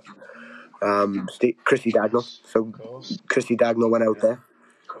actually, but Chrissy Dagnall. So Chrissy Dagnall went out there.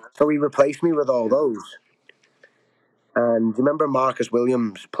 So he replaced me with all those. And do you remember Marcus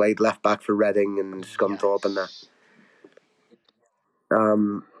Williams played left back for Reading and Scunthorpe and that?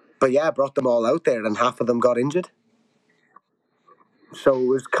 But yeah, I brought them all out there and half of them got injured. So it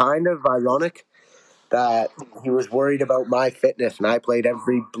was kind of ironic that he was worried about my fitness and I played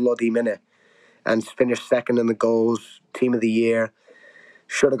every bloody minute and finished second in the goals, team of the year,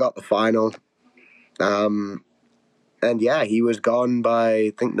 should have got the final. And yeah, he was gone by,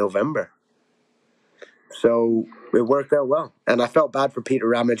 I think, November. So it worked out well. And I felt bad for Peter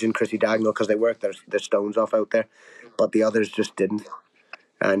Ramage and Chrissy Dagnall because they worked their stones off out there, but the others just didn't.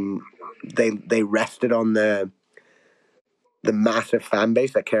 And they rested on the massive fan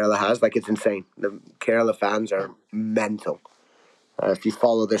base that Kerala has. Like, it's insane. The Kerala fans are mental. If you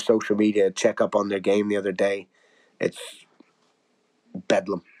follow their social media, check up on their game the other day. It's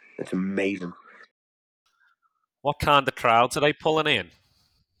bedlam. It's amazing. What kind of crowds are they pulling in?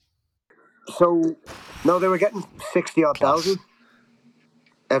 So, no, they were getting 60-odd thousand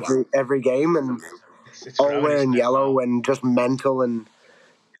every game, and It's all growing, wearing isn't it, yellow now? and just mental, and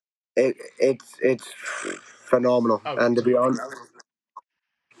it's phenomenal. Oh, and to be honest,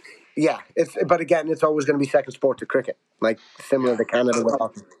 yeah, but again, it's always going to be second sport to cricket, like similar to Canada with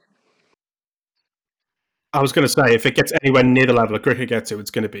hockey. I was going to say, if it gets anywhere near the level of cricket gets to,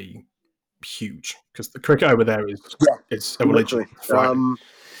 it's going to be huge because the cricket over there it's a religion.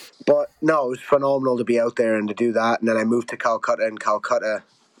 But no, it was phenomenal to be out there and to do that. And then I moved to Calcutta, and Calcutta,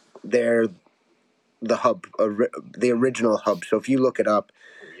 they're the hub, the original hub. So if you look it up,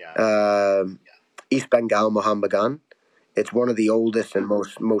 East Bengal Mohammedan, it's one of the oldest and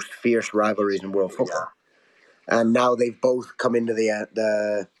most fierce rivalries in world football. And now they've both come into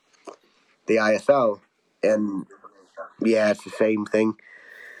the ISL, and yeah, it's the same thing.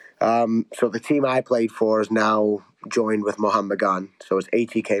 So the team I played for is now joined with Mohammedan. So it's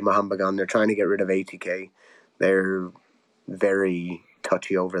ATK Mohammedan. They're trying to get rid of ATK. They're very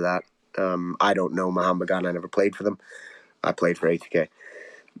touchy over that. I don't know Mohammedan. I never played for them. I played for ATK.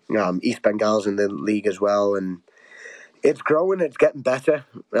 East Bengal's in the league as well, and it's growing. It's getting better.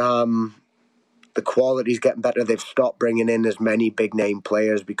 The quality's getting better. They've stopped bringing in as many big name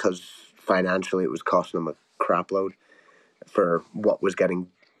players because financially it was costing them a crap load for what was getting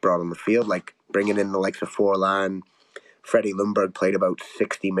brought on the field, like bringing in the likes of Forlan. Freddie Lundberg played about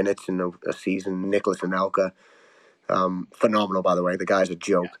 60 minutes in a season. Nicholas Anelka, phenomenal, by the way. The guy's a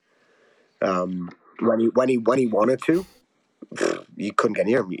joke. When he wanted to, you couldn't get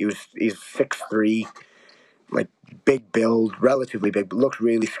near him. He's 6'3", like big build, relatively big, but looks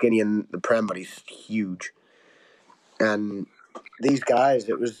really skinny in the Prem, but he's huge. And these guys,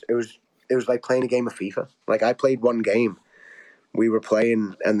 it was like playing a game of FIFA. Like I played one game. We were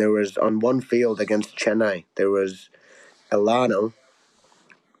playing, and there was on one field against Chennai, there was Elano,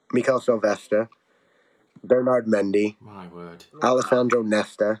 Mikel Silvestre, Bernard Mendy, My word. Alessandro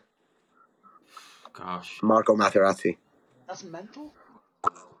Nesta, Gosh. Marco Materazzi. That's mental.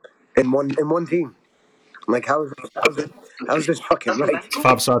 In one team. Like how's this fucking right?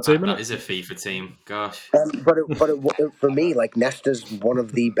 Five-star team, That isn't it? is a FIFA team. Gosh. But for me, like Nesta's one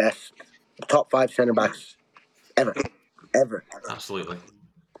of the best top 5 centre backs ever. Absolutely.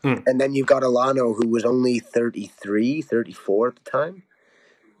 And then you've got Alano, who was only 33, 34 at the time.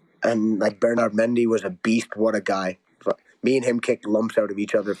 And like Bernard Mendy was a beast. What a guy. Me and him kicked lumps out of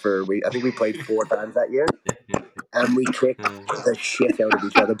each other I think we played 4 times that year. And we kicked the shit out of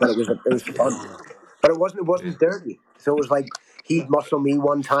each other, but it was fun. But it wasn't dirty. So it was like he'd muscle me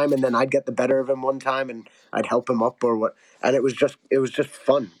one time, and then I'd get the better of him one time, and I'd help him up or what. And it was just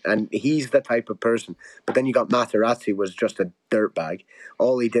fun. And he's the type of person. But then you got Materazzi, was just a dirtbag.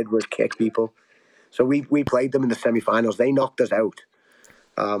 All he did was kick people. So we played them in the semi-finals. They knocked us out.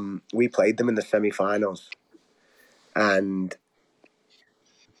 We played them in the semi-finals, and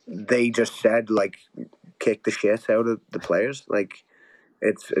they just said like, kick the shit out of the players. Like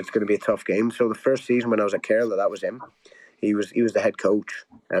it's going to be a tough game. So the first season when I was at Kerala, that was him. He was the head coach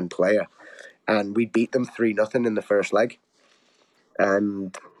and player, and we beat them 3-0 in the first leg.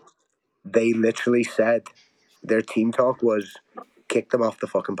 And they literally said their team talk was kick them off the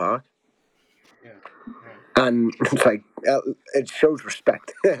fucking park. Yeah. And it's like it shows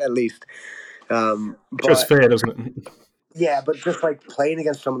respect at least. Just fair, doesn't it? Yeah, but just like playing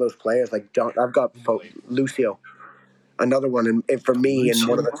against some of those players, like I've got Lucio, another one, and for me, and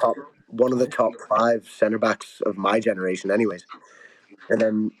one of the top 5 centre backs of my generation, anyways. And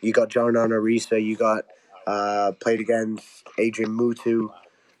then you got John Arisa, you got played against Adrian Mutu,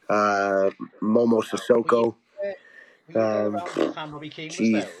 Momo Sissoko, Robbie Keane was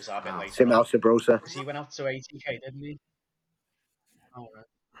there. Was that a bit later? Sim Alcibrosa. Because he went out to 80k, didn't he? Oh, right.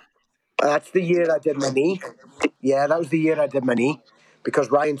 That's the year I did my knee. Yeah, that was the year I did my knee. Because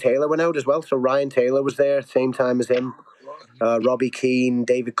Ryan Taylor went out as well. So Ryan Taylor was there, same time as him. Robbie Keane,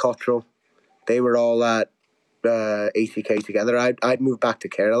 David Cottrell. They were all at 80k together. I'd moved back to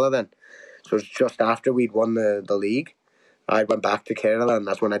Kerala then. So it was just after we'd won the league. I went back to Kerala, and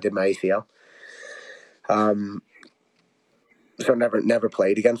that's when I did my ACL. So never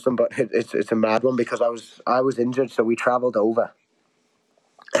played against them, but it's a mad one because I was injured, so we travelled over.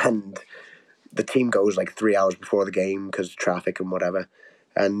 And the team goes like 3 hours before the game because of traffic and whatever.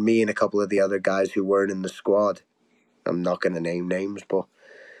 And me and a couple of the other guys who weren't in the squad, I'm not going to name names, but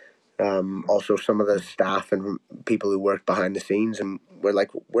also some of the staff and people who worked behind the scenes, and we're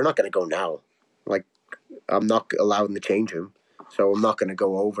like, we're not going to go now. Like, I'm not allowed in the change room, so I'm not going to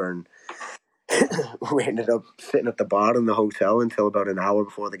go over. And we ended up sitting at the bar in the hotel until about an hour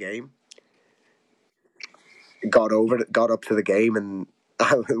before the game. Got up to the game, and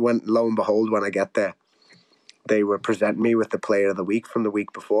lo and behold, when I get there, they were presenting me with the player of the week from the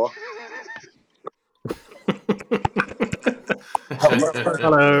week before.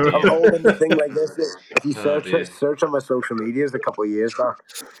 Hello. I'm holding the thing like this. If you search on my social medias a couple of years back,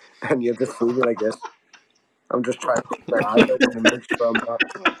 and you'll just see me like this. I'm just trying to keep my eyes open and make sure I'm not.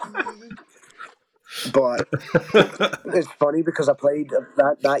 But it's funny because I played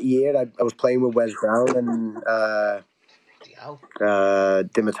that year. I was playing with Wes Brown and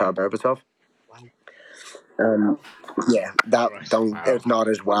Dimitar Berbatov. Yeah, it's not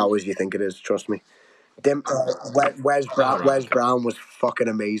as wow as you think it is. Trust me. Wes Brown was fucking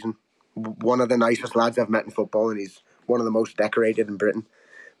amazing. One of the nicest lads I've met in football, and he's one of the most decorated in Britain.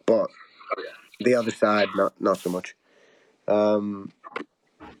 But the other side, not so much. So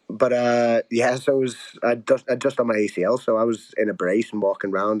I just on my ACL, so I was in a brace and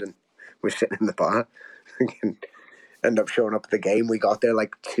walking around, and we're sitting in the bar. And ended up showing up at the game. We got there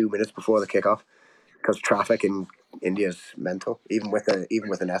like 2 minutes before the kickoff because traffic in India's mental, even with an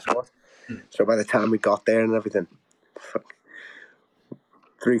escort. So by the time we got there and everything,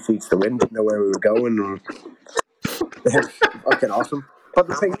 3 feet to the wind, didn't know where we were going. And it was fucking awesome. But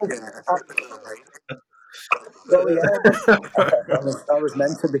the thing is, I was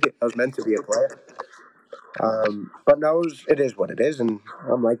meant to be a player. But no, it is what it is, and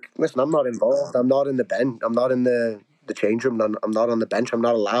I'm like, listen, I'm not involved. I'm not in the bench. I'm not in the change room. I'm not on the bench. I'm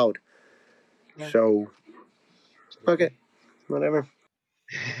not allowed. Yeah. So, okay, whatever.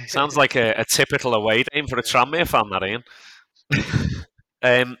 Sounds like a typical away game for a Tranmere fan, that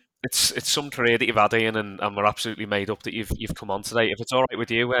Ian. it's some career that you've had, Ian, and we're absolutely made up that you've come on today. If it's all right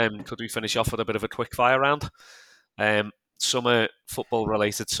with you, could we finish off with a bit of a quick fire round? Some are football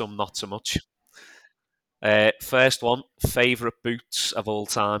related, some not so much. First one, favourite boots of all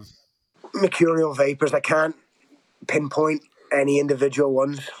time? Mercurial Vapors. I can't pinpoint any individual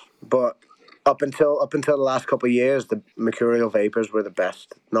ones, but up until the last couple of years, the Mercurial Vapors were the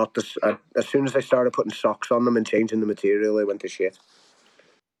best. Not this. As soon as I started putting socks on them and changing the material, they went to shit.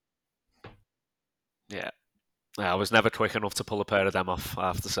 Yeah, I was never quick enough to pull a pair of them off. I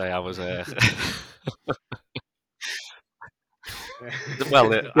have to say, I was.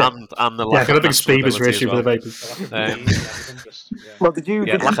 Well, and the lack I of think speed was your issue issue for the Vapors. Well, did you?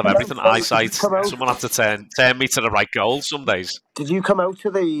 Lack of everything. Eyesight. Someone had to turn me to the right goal some days. Did you come out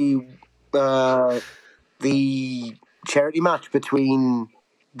to the charity match between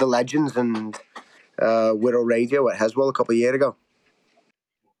the Legends and Widow Radio at Heswell a couple of years ago?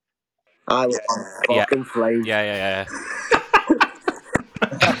 I was fucking flames. Yeah.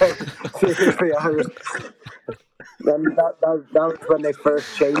 Seriously, I was. That was when they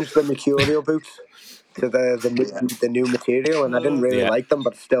first changed the Mercurial boots to the new material, and I didn't really like them,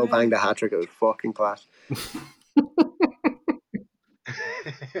 but still banged a hat-trick. It was fucking class.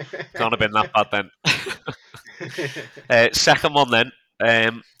 Can't have been that bad then. Second one then.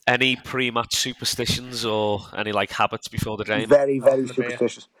 Any pre-match superstitions or any like habits before the game? Very, very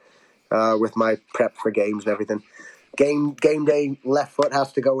superstitious with my prep for games and everything. Game day, left foot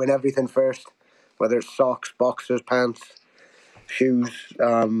has to go in everything first, whether it's socks, boxers, pants, shoes.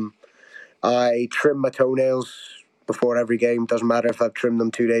 I trim my toenails before every game. Doesn't matter if I've trimmed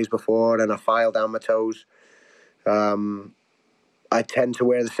them 2 days before, then I file down my toes. I tend to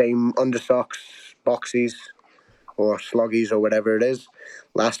wear the same undersocks, boxies, or sloggies, or whatever it is.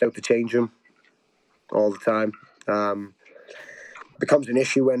 Last out to change them all the time. Becomes an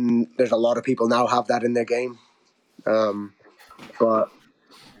issue when there's a lot of people now have that in their game. But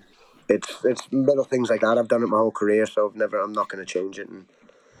it's little things like that. I've done it my whole career, so I'm not going to change it. And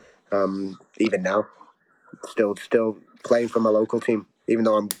even now, still playing for my local team. Even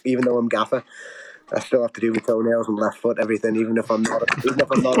though I'm gaffer, I still have to do my toenails and left foot, everything. Even if I'm not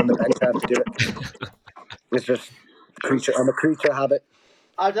on the bench, I have to do it. It's just creature. I'm a creature habit.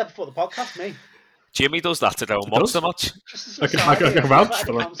 I did that before the podcast, me. Jimmy does that to go and watch the match. I can vouch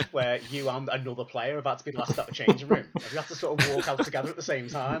for it. Where you and another player are about to be the last out of the changing room. Have you had to sort of walk out together at the same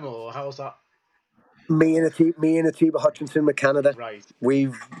time, or how's that? Me and Atiba Hutchinson with Canada. Right.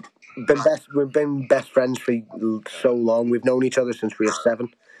 We've been best friends for so long. We've known each other since we were 7.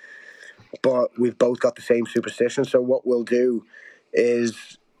 But we've both got the same superstition. So what we'll do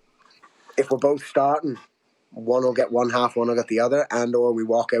is, if we're both starting, one will get one half, one will get the other, and or we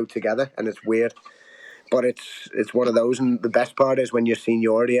walk out together, and it's weird. But it's one of those, and the best part is when you're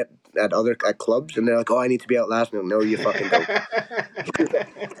seniority at clubs, and they're like, "Oh, I need to be out last." No, you fucking don't.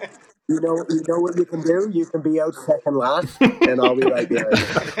 You know what you can do? You can be out second last, and I'll be right behind you.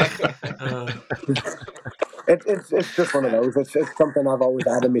 It's just one of those. It's something I've always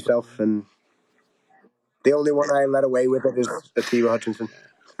had in myself, and the only one I let away with it is Atiba Hutchinson.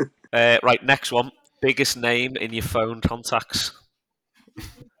 Right, next one. Biggest name in your phone contacts?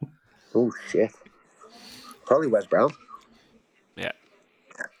 Oh, shit. Probably Wes Brown. Yeah.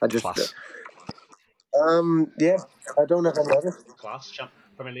 I just... Class. Yeah, I don't have any others. Class,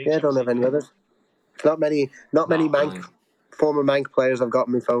 Premier League. Yeah, I don't have any others. Not many former Mank players I've got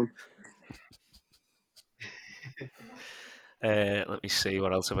on my phone. Let me see,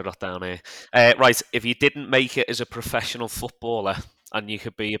 what else have I got down here? Right, if you didn't make it as a professional footballer and you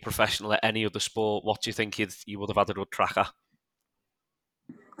could be a professional at any other sport, what do you think you would have had a good crack at?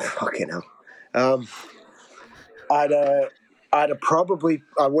 Fucking hell. I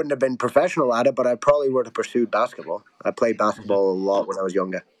wouldn't have been professional at it, but I probably would have pursued basketball. I played basketball a lot when I was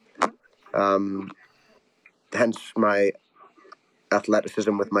younger. Hence my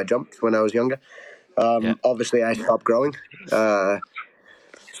athleticism with my jumps when I was younger. Obviously, I stopped growing, so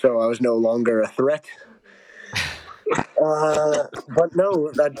I was no longer a threat. But no,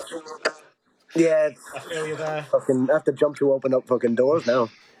 I feel you there. Fucking have to jump to open up fucking doors now.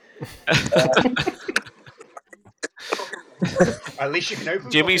 At least you can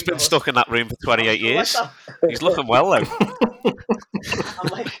open. Jimmy's been stuck in that room for 28 years. He's looking well though.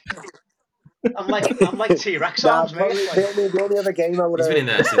 I'm like T-Rex arms, mate. The only other game I would have... He's been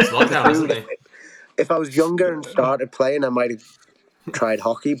in there since lockdown, hasn't he? If I was younger and started playing, I might have tried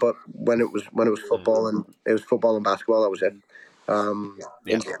hockey, but when it was football and basketball, that was it.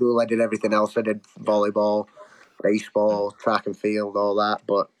 In school, I did everything else. I did volleyball, baseball, track and field, all that,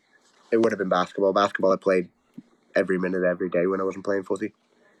 but it would have been basketball. Basketball I played every minute, every day when I wasn't playing footy.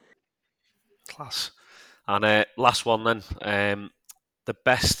 Class. And last one then. The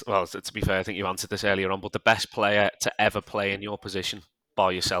best, well, to be fair, I think you answered this earlier on, but the best player to ever play in your position,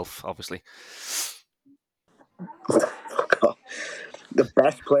 by yourself, obviously. The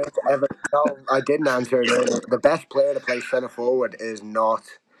best player to ever. No, I didn't answer it earlier. The best player to play centre forward is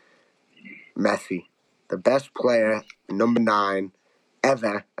not Messi. The best player, number 9,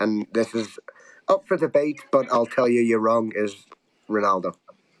 ever, and this is up for debate, but I'll tell you you're wrong, is Ronaldo.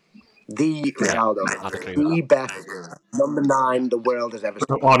 The Ronaldo. I'd agree The with best number 9 the world has ever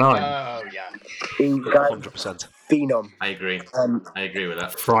seen. Oh, 9. Oh, yeah. He's got 100%. phenom. I agree. I agree with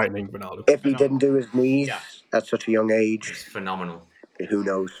that. Frightening Ronaldo. If he didn't do his knees at such a young age, It's phenomenal. who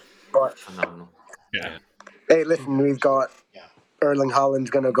knows? But Phenomenal. Yeah. hey, listen, we've got Erling Haaland's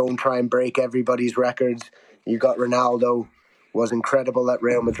going to go and try and break everybody's records. You got Ronaldo, was incredible at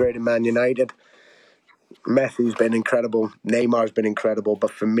Real Madrid and Man United. Messi's been incredible. Neymar's been incredible.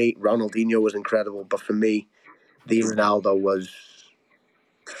 But for me, Ronaldinho was incredible. But for me, the Ronaldo was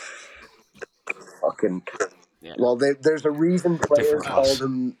fucking... Yeah. Well, there's a reason players called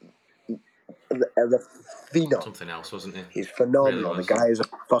him the phenom. Something else, wasn't he? He's phenomenal. Really the guy is a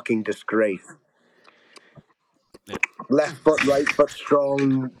fucking disgrace. Yeah. Left foot, right foot,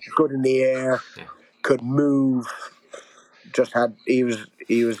 strong, good in the air, could move. He was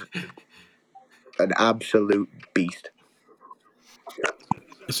an absolute beast.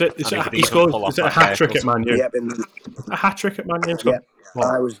 Is it a hat trick at Man U? Yep, a hat trick at Man U? Yep.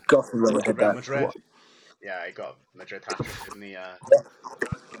 I was gutted when he did that. Madrid. Yeah, he got Madrid hat trick, didn't he?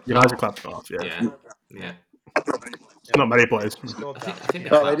 United clapped off, Yeah. Not many players. I think they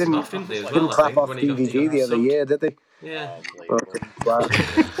clapped him off, didn't they, as well? Didn't clap off DVG the other year, did they? Yeah.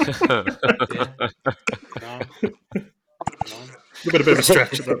 A bit of a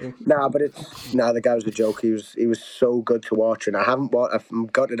stretch at that one. The guy was a joke. He was so good to watch, and I'm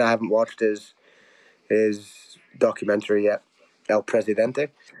gutted I haven't watched his documentary yet, El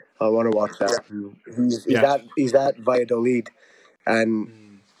Presidente. I want to watch that. He's at Valladolid,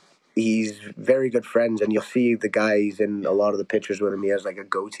 and he's very good friends, and you'll see the guys in a lot of the pictures with him. He has like a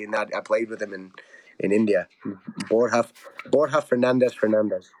goatee, and that I played with him in India. Borja Fernandez.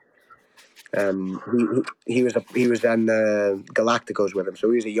 He was in Galacticos with him, so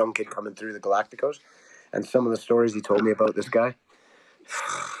he was a young kid coming through the Galacticos, and some of the stories he told me about this guy,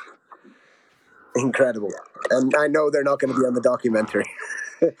 incredible. And I know they're not going to be on the documentary.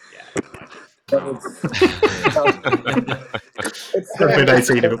 It's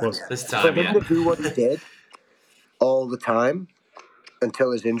 18 if it was. This time, for him to do what he did all the time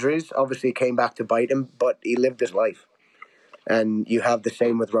until his injuries, obviously it came back to bite him, but he lived his life. And you have the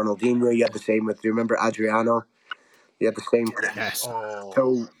same with Ronaldinho. You had the same with, do you remember Adriano? You had the same. Yes.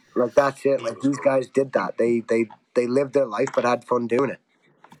 So, like, that's it. Like, these guys did that. They lived their life, but had fun doing it.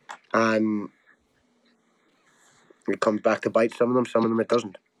 And it comes back to bite some of them it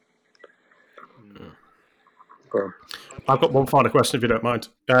doesn't. I've got one final question, if you don't mind.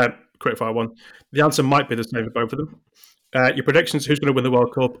 Quick fire one. The answer might be the same for both of them. Your predictions: who's going to win the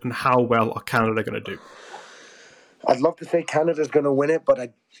World Cup, and how well are Canada going to do? I'd love to say Canada's going to win it, but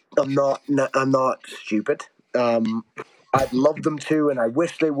I'm not stupid. I'd love them to, and I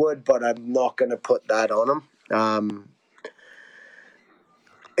wish they would, but I'm not going to put that on them.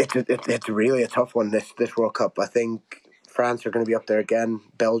 It's really a tough one, this World Cup. I think France are going to be up there again.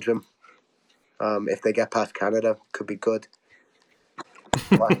 Belgium, if they get past Canada, could be good.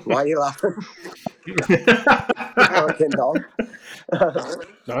 Why are you laughing?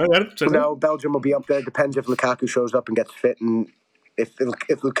 No, Belgium will be up there. Depends if Lukaku shows up and gets fit, and if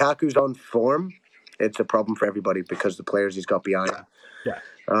Lukaku's on form, it's a problem for everybody because the players he's got behind. Yeah.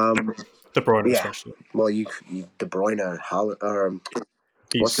 De Bruyne, especially. Well, you De Bruyne,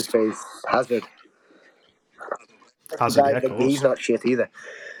 what's his face? Hazard. He's not shit either.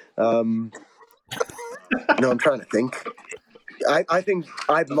 No, I'm trying to think. I think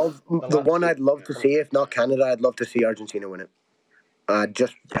I'd love to see, if not Canada, I'd love to see Argentina win it.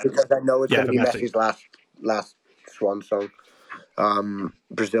 Just because I know it's going to be Messi's last swan song.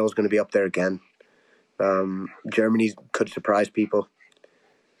 Brazil's going to be up there again. Germany could surprise people.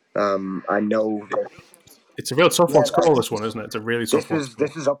 I know. It's a real tough one to call, this one, isn't it? It's a really tough one.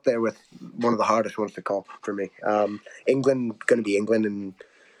 This is up there with one of the hardest ones to call for me. England going to be England, and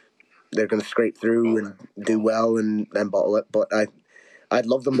they're going to scrape through and do well and then bottle it. But I'd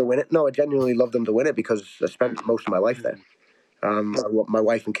love them to win it. No, I genuinely love them to win it because I spent most of my life there. My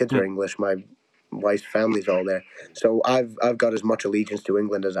wife and kids are English. My wife's family's all there. So I've got as much allegiance to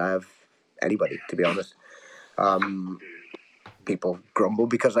England as I have anybody, to be honest. People grumble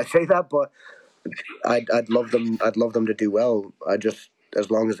because I say that, but I'd love them to do well.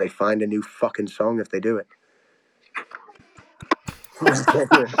 as long as they find a new fucking song if they do it.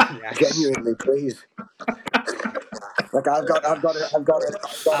 Genuinely, please. Like I've got a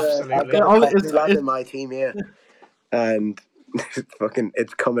Cockney lad in my team here, and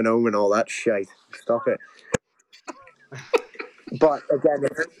it's coming home and all that shite. Stop it. But again,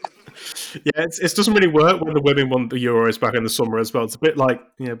 it doesn't really work when the women won the Euros back in the summer as well. It's a bit like,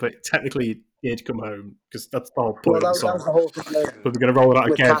 but technically you need to come home because that's the whole point of the song. That was the whole thing. But we're going to roll it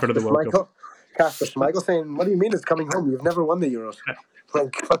out again for the World Cup. Casper Schmeichel saying, "What do you mean it's coming home? You've never won the Euros."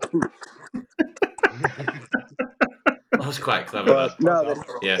 Like, fucking. That's quite clever. But no,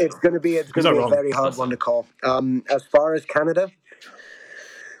 it's going to be a very hard one to call. As far as Canada,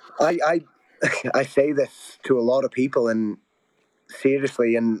 I say this to a lot of people, and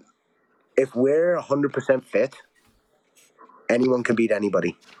seriously, and if we're 100% fit, anyone can beat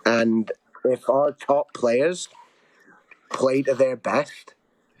anybody. And if our top players play to their best,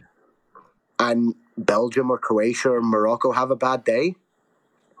 and Belgium or Croatia or Morocco have a bad day,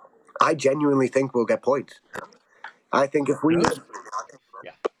 I genuinely think we'll get points. I think if we've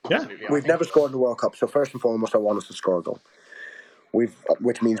never scored in the World Cup, so first and foremost, I want us to score a goal.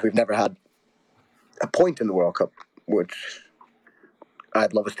 Which means we've never had a point in the World Cup, which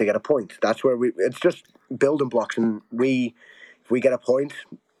I'd love us to get a point. That's where it's just building blocks, and if we get a point,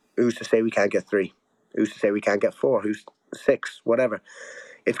 who's to say we can't get 3? Who's to say we can't get 4? Who's 6? Whatever.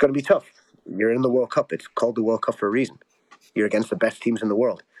 It's going to be tough. You're in the World Cup. It's called the World Cup for a reason. You're against the best teams in the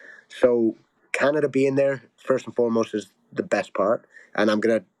world. So Canada being there, first and foremost, is the best part. And I'm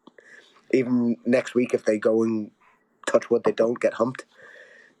going to, even next week, if they go and touch wood, they don't get humped,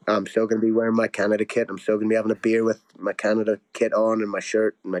 I'm still going to be wearing my Canada kit. I'm still going to be having a beer with my Canada kit on and my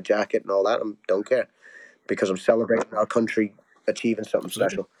shirt and my jacket and all that. I don't care because I'm celebrating our country achieving something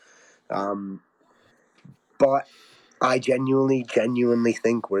special. But I genuinely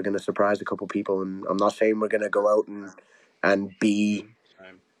think we're going to surprise a couple people, and I'm not saying we're going to go out and be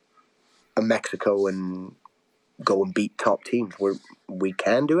a Mexico and go and beat top teams. We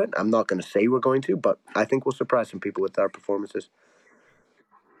can do it. I'm not going to say we're going to, but I think we'll surprise some people with our performances.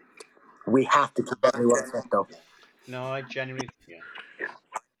 We have to keep everyone fit, though. No, I genuinely,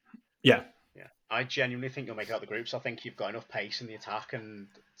 I genuinely think you'll make out the groups. I think you've got enough pace in the attack and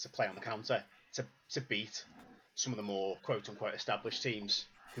to play on the counter to beat some of the more quote-unquote established teams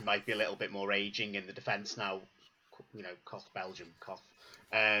who might be a little bit more aging in the defence now, cough Belgium, cough.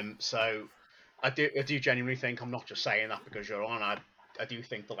 So I do genuinely think, I'm not just saying that because you're on, I do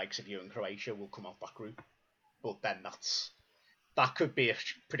think the likes of you and Croatia will come off that group. But then that could be a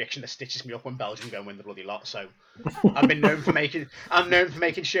prediction that stitches me up when Belgium go and win the bloody lot. So I'm known for making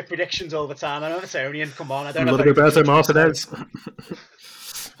shit predictions all the time. I know it's Arian, come on, I don't know. Roberto Martinez.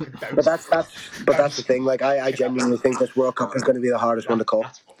 But that's the thing. Like I genuinely think this World Cup is going to be the hardest one to call.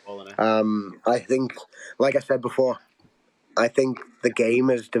 I think, like I said before, I think the game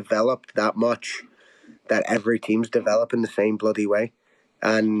has developed that much that every team's developing the same bloody way,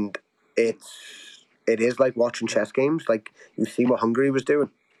 and it is like watching chess games. Like you see what Hungary was doing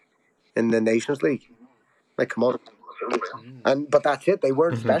in the Nations League. Like, come on, but that's it. They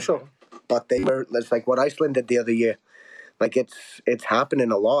weren't special, but they were. It's like what Iceland did the other year. Like it's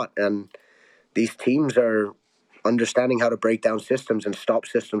happening a lot, and these teams are understanding how to break down systems and stop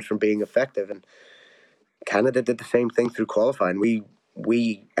systems from being effective. And Canada did the same thing through qualifying. We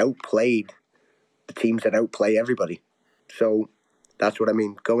outplayed the teams that outplay everybody. So that's what I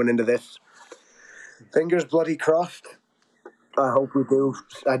mean. Going into this, fingers bloody crossed. I hope we do.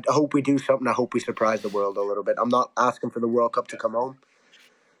 I hope we do something. I hope we surprise the world a little bit. I'm not asking for the World Cup to come home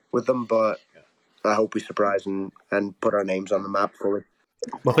with them, but I hope we surprise and put our names on the map fully.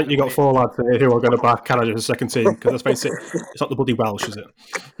 Well, I think you got 4 lads here who are going to back Canada as a second team because let's face it, it's not the bloody Welsh, is it?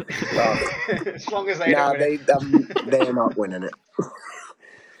 As long as they don't win it. They're not winning it.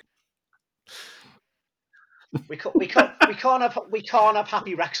 We can't have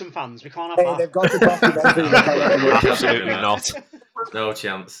happy Wrexham fans. We can't have. Hey, they've got the documentary. Absolutely not. No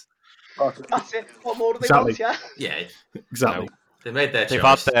chance. That's it. What more do they want? Yeah, exactly. No. They made their choice. They've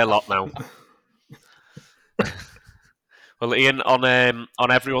had their lot now. Well, Iain, on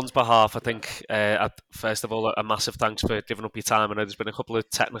everyone's behalf, I think, first of all, a massive thanks for giving up your time. I know there's been a couple of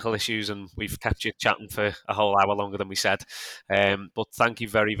technical issues and we've kept you chatting for a whole hour longer than we said. But thank you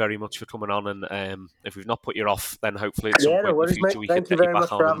very, very much for coming on. And if we've not put you off, then hopefully at some point in the future we can get you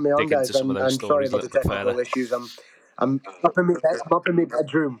back on and dig into some of those stories a little bit further. Issues. I'm up in my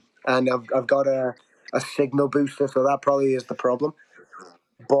bedroom and I've got a signal booster, so that probably is the problem.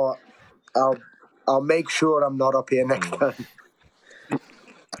 But I'll make sure I'm not up here next time.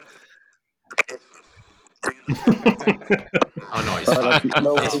 Oh no, it's fine.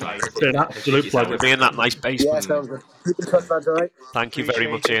 No, It's fine. It's an absolute pleasure. Being that nice basement. yeah, sounds good. Keep in touch, lads, all right? Thank you very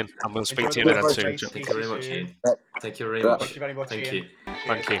much, Ian, and we'll speak to you Enjoy again the soon. podcast. Thank you very much, Ian. Right. Thank you very Right. much. Thank you very much, Thank Ian. you.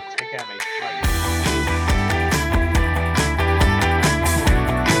 Thank you. Take care, mate. Bye.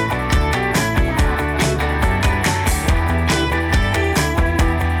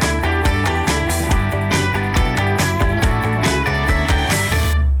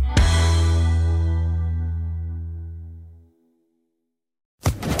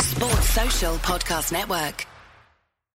 Sports Social Podcast Network.